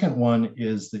 And the second one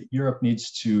is that Europe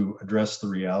needs to address the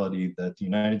reality that the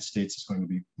United States is going to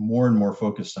be more and more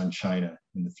focused on China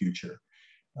in the future,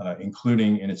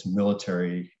 including in its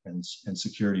military and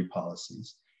security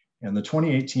policies. And the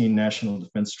 2018 National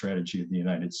Defense Strategy of the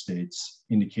United States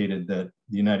indicated that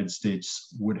the United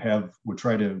States would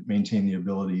try to maintain the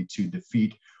ability to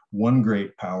defeat one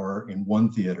great power in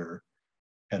one theater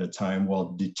at a time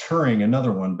while deterring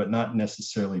another one, but not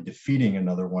necessarily defeating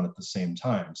another one at the same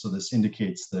time. So this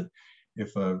indicates that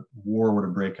if a war were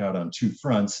to break out on two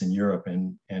fronts in Europe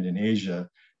and in Asia,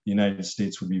 the United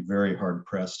States would be very hard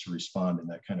pressed to respond in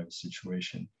that kind of a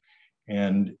situation.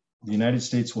 And the United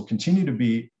States will continue to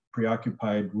be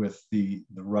preoccupied with the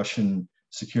Russian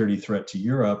security threat to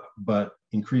Europe, but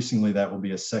increasingly that will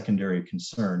be a secondary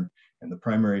concern. And the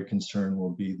primary concern will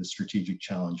be the strategic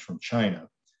challenge from China.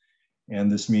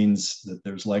 And this means that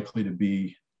there's likely to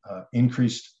be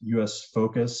increased US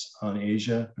focus on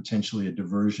Asia, potentially a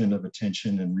diversion of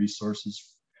attention and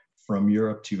resources from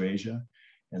Europe to Asia.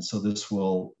 And so this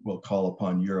will call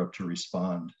upon Europe to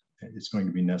respond. It's going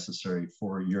to be necessary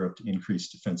for Europe to increase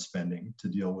defense spending to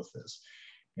deal with this.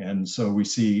 And so we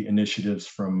see initiatives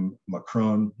from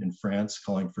Macron in France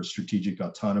calling for strategic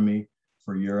autonomy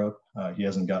for Europe. He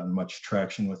hasn't gotten much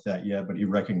traction with that yet, but he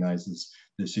recognizes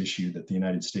this issue that the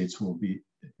United States will be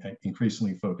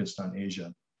increasingly focused on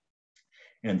Asia.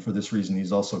 And for this reason,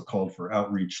 he's also called for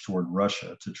outreach toward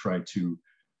Russia to try to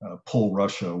pull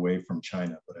Russia away from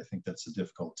China. But I think that's a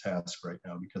difficult task right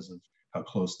now because of how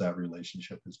close that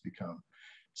relationship has become.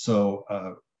 So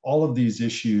all of these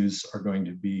issues are going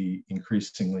to be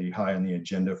increasingly high on the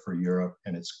agenda for Europe,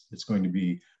 and it's going to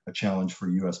be a challenge for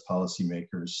US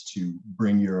policymakers to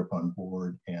bring Europe on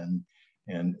board,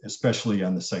 and especially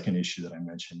on the second issue that I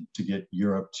mentioned, to get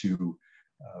Europe to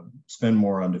spend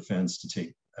more on defense,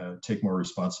 to take more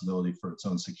responsibility for its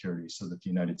own security so that the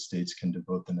United States can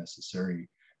devote the necessary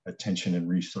attention and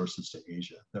resources to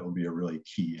Asia. That will be a really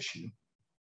key issue.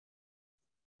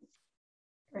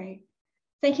 Great.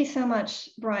 Thank you so much,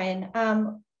 Brian.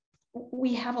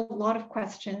 We have a lot of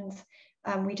questions.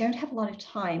 We don't have a lot of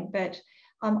time, but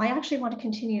I actually want to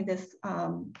continue this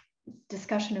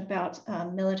discussion about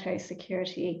military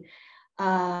security.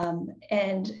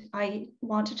 And I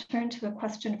want to turn to a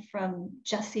question from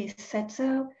Jesse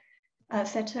Seto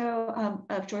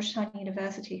of Georgetown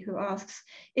University, who asks,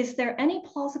 is there any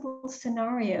plausible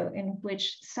scenario in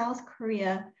which South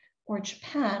Korea or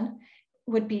Japan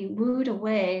would be wooed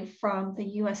away from the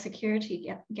US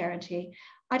security guarantee?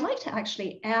 I'd like to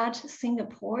actually add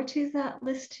Singapore to that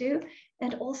list too,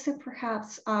 and also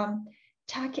perhaps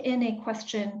tack in a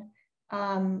question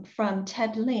from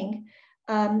Ted Ling,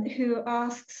 who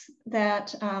asks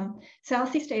that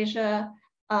Southeast Asia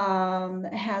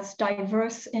has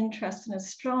diverse interests and a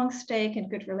strong stake in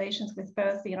good relations with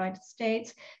both the United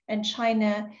States and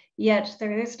China, yet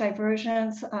there is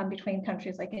divergence between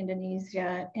countries like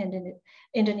Indonesia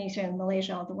and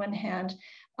Malaysia on the one hand,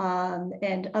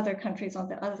 and other countries on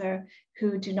the other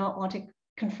who do not want to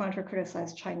confront or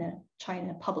criticize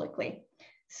China publicly.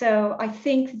 So I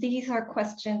think these are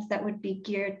questions that would be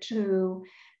geared to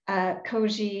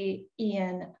Koji,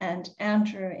 Ian, and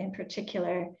Andrew in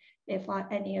particular. If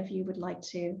any of you would like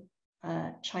to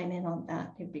chime in on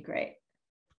that, it'd be great.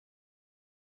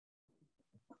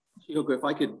 Chihoko,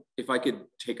 if I could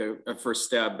take a first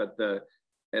stab at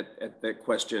the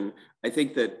question, I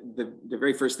think that the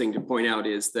very first thing to point out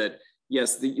is that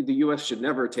yes, the US should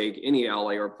never take any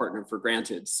ally or partner for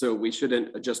granted. So we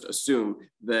shouldn't just assume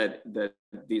that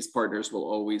these partners will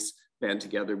always band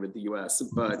together with the US.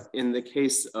 But in the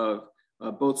case of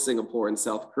both Singapore and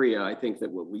South Korea, I think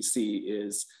that what we see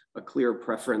is a clear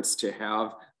preference to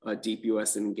have a deep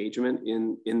US engagement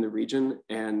in the region.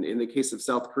 And in the case of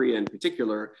South Korea in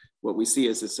particular, what we see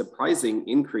is a surprising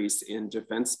increase in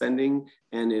defense spending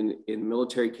and in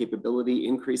military capability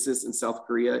increases in South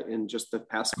Korea in just the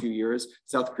past few years.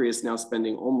 South Korea is now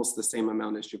spending almost the same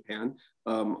amount as Japan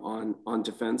on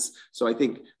defense. So I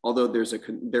think although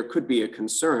there could be a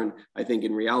concern, I think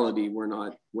in reality, we're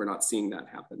not seeing that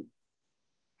happen.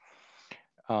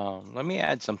 Let me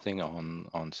add something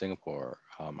on Singapore.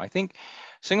 I think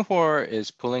Singapore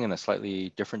is pulling in a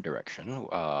slightly different direction,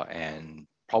 and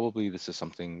probably this is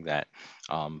something that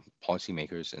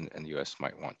policymakers in the US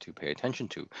might want to pay attention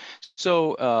to.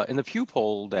 So in the Pew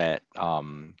poll that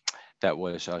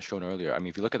was shown earlier, I mean,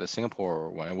 if you look at the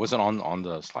Singapore one, it wasn't on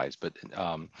the slides, but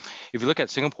if you look at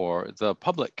Singapore, the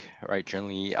public, right,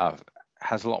 generally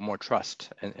has a lot more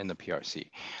trust in the PRC.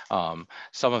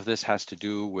 Some of this has to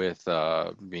do with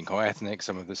being co-ethnic.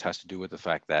 Some of this has to do with the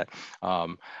fact that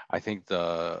I think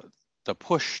the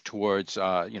push towards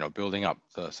building up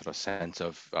the sort of sense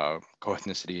of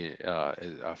co-ethnicity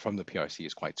from the PRC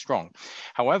is quite strong.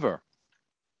 However,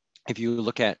 if you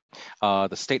look at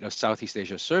the State of Southeast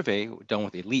Asia survey done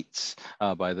with elites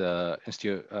by the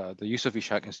Yusof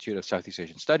Ishak Institute of Southeast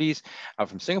Asian Studies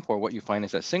from Singapore, what you find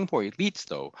is that Singapore elites,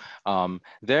 though,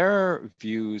 their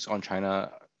views on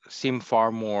China seem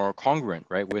far more congruent,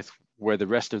 right, with where the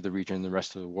rest of the region, the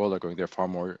rest of the world are going. They're far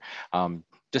more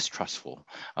distrustful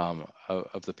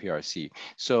of the PRC.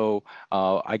 So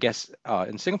I guess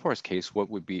in Singapore's case, what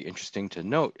would be interesting to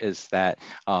note is that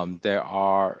there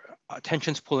are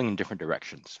tensions pulling in different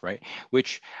directions, right?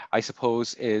 Which I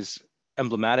suppose is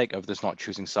emblematic of this not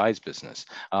choosing sides business.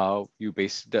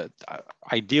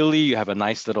 Ideally, you have a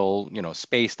nice little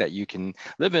space that you can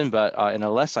live in, but in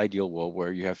a less ideal world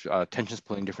where you have tensions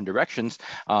pulling different directions,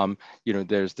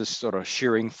 there's this sort of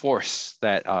shearing force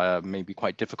that may be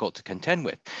quite difficult to contend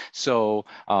with. So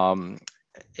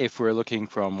if we're looking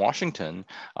from Washington,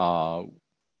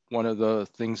 one of the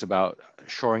things about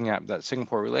shoring up that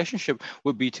Singapore relationship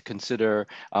would be to consider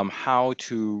how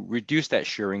to reduce that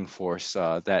shearing force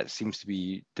that seems to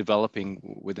be developing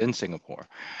within Singapore,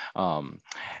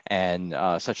 and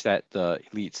such that the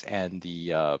elites and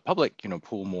the public,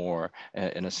 pull more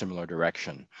in a similar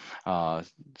direction.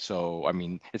 So, I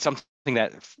mean, it's something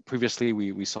that previously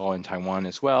we saw in Taiwan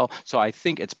as well. So I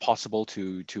think it's possible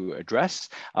to address,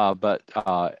 but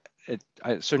it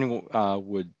certainly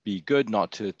would be good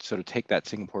not to sort of take that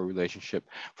Singapore relationship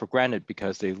for granted,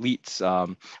 because the elites,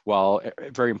 while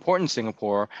very important in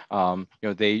Singapore,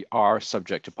 they are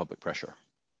subject to public pressure.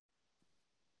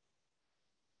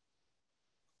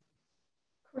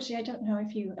 Koshi, I don't know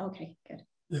if you, okay, good.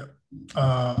 Yeah,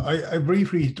 I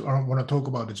briefly want to talk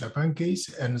about the Japan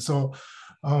case. And so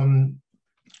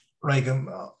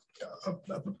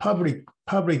public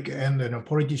and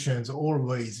politicians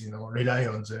always rely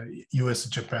on the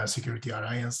U.S.-Japan security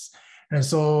alliance, and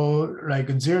so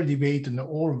their debate and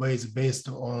always based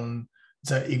on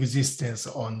the existence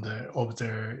of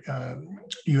the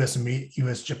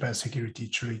U.S.-Japan security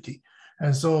treaty.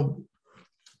 And so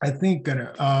I think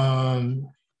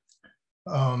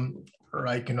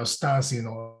stance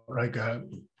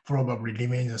probably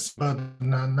remains, but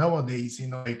nowadays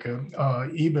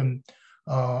even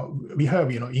we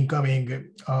have incoming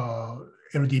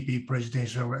LDP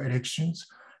presidential elections,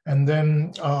 and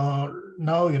then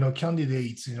now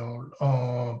candidates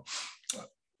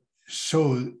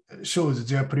shows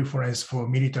their preference for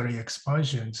military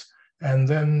expansions, and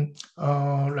then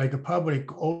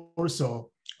public also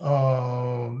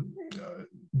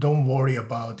don't worry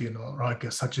about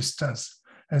such a stance.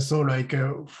 And so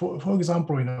for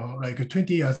example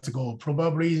 20 years ago,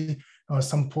 probably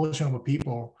some portion of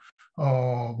people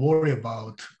worry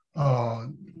about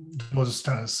those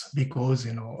stance, because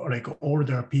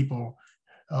older people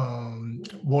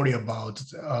worry about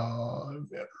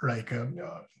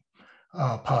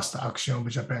past action of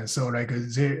Japan. So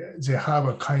they have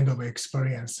a kind of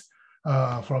experience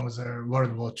from the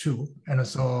World War II, and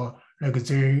so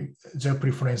their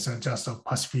preference are just a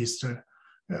pacifist.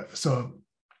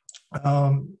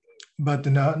 But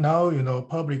now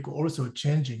public also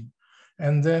changing.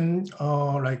 And then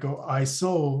I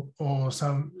saw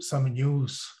some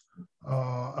news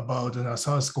about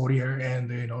South Korea,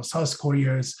 and South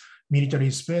Korea's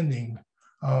military spending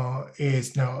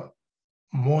is now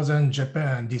more than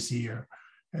Japan this year.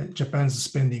 Japan's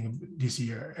spending this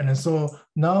year, and so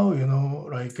now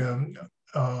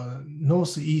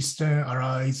northeastern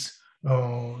allies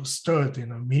start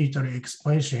military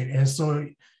expansion, and so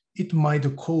it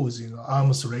might cause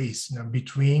arms race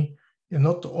between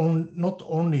not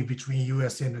only between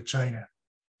US and China,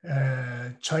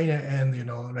 China and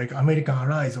American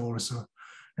allies also,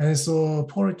 and so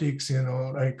politics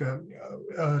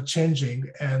changing,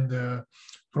 and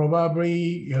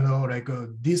probably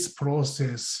this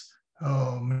process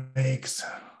makes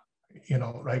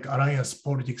alliance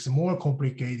politics more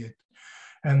complicated.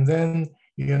 And then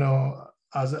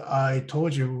as I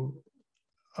told you,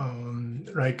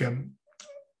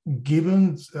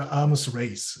 given the arms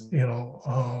race,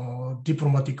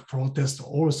 diplomatic protest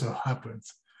also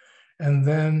happens, and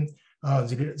then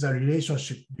the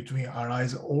relationship between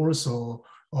allies also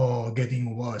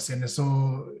getting worse, and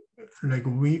so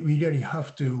we really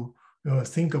have to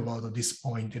think about this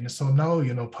point. And so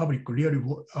now public really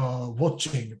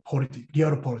watching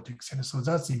real politics, and so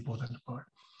that's the important part.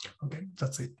 Okay,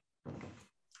 that's it.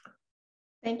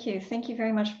 Thank you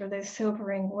very much for those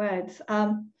sobering words.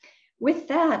 With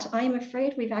that, I'm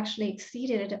afraid we've actually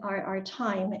exceeded our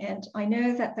time, and I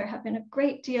know that there have been a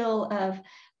great deal of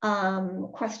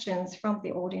questions from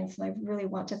the audience, and I really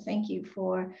want to thank you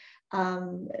for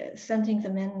sending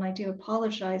them in, and I do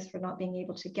apologize for not being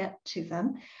able to get to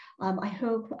them. I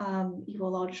hope you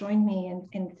will all join me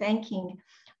in thanking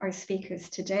our speakers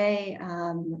today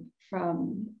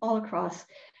from all across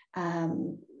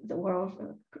the world,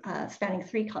 spanning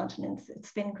 3 continents.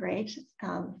 It's been great,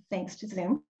 thanks to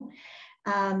Zoom.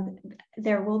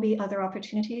 There will be other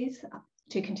opportunities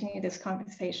to continue this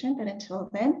conversation, but until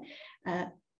then,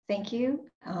 thank you,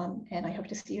 and I hope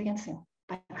to see you again soon.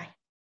 Bye-bye.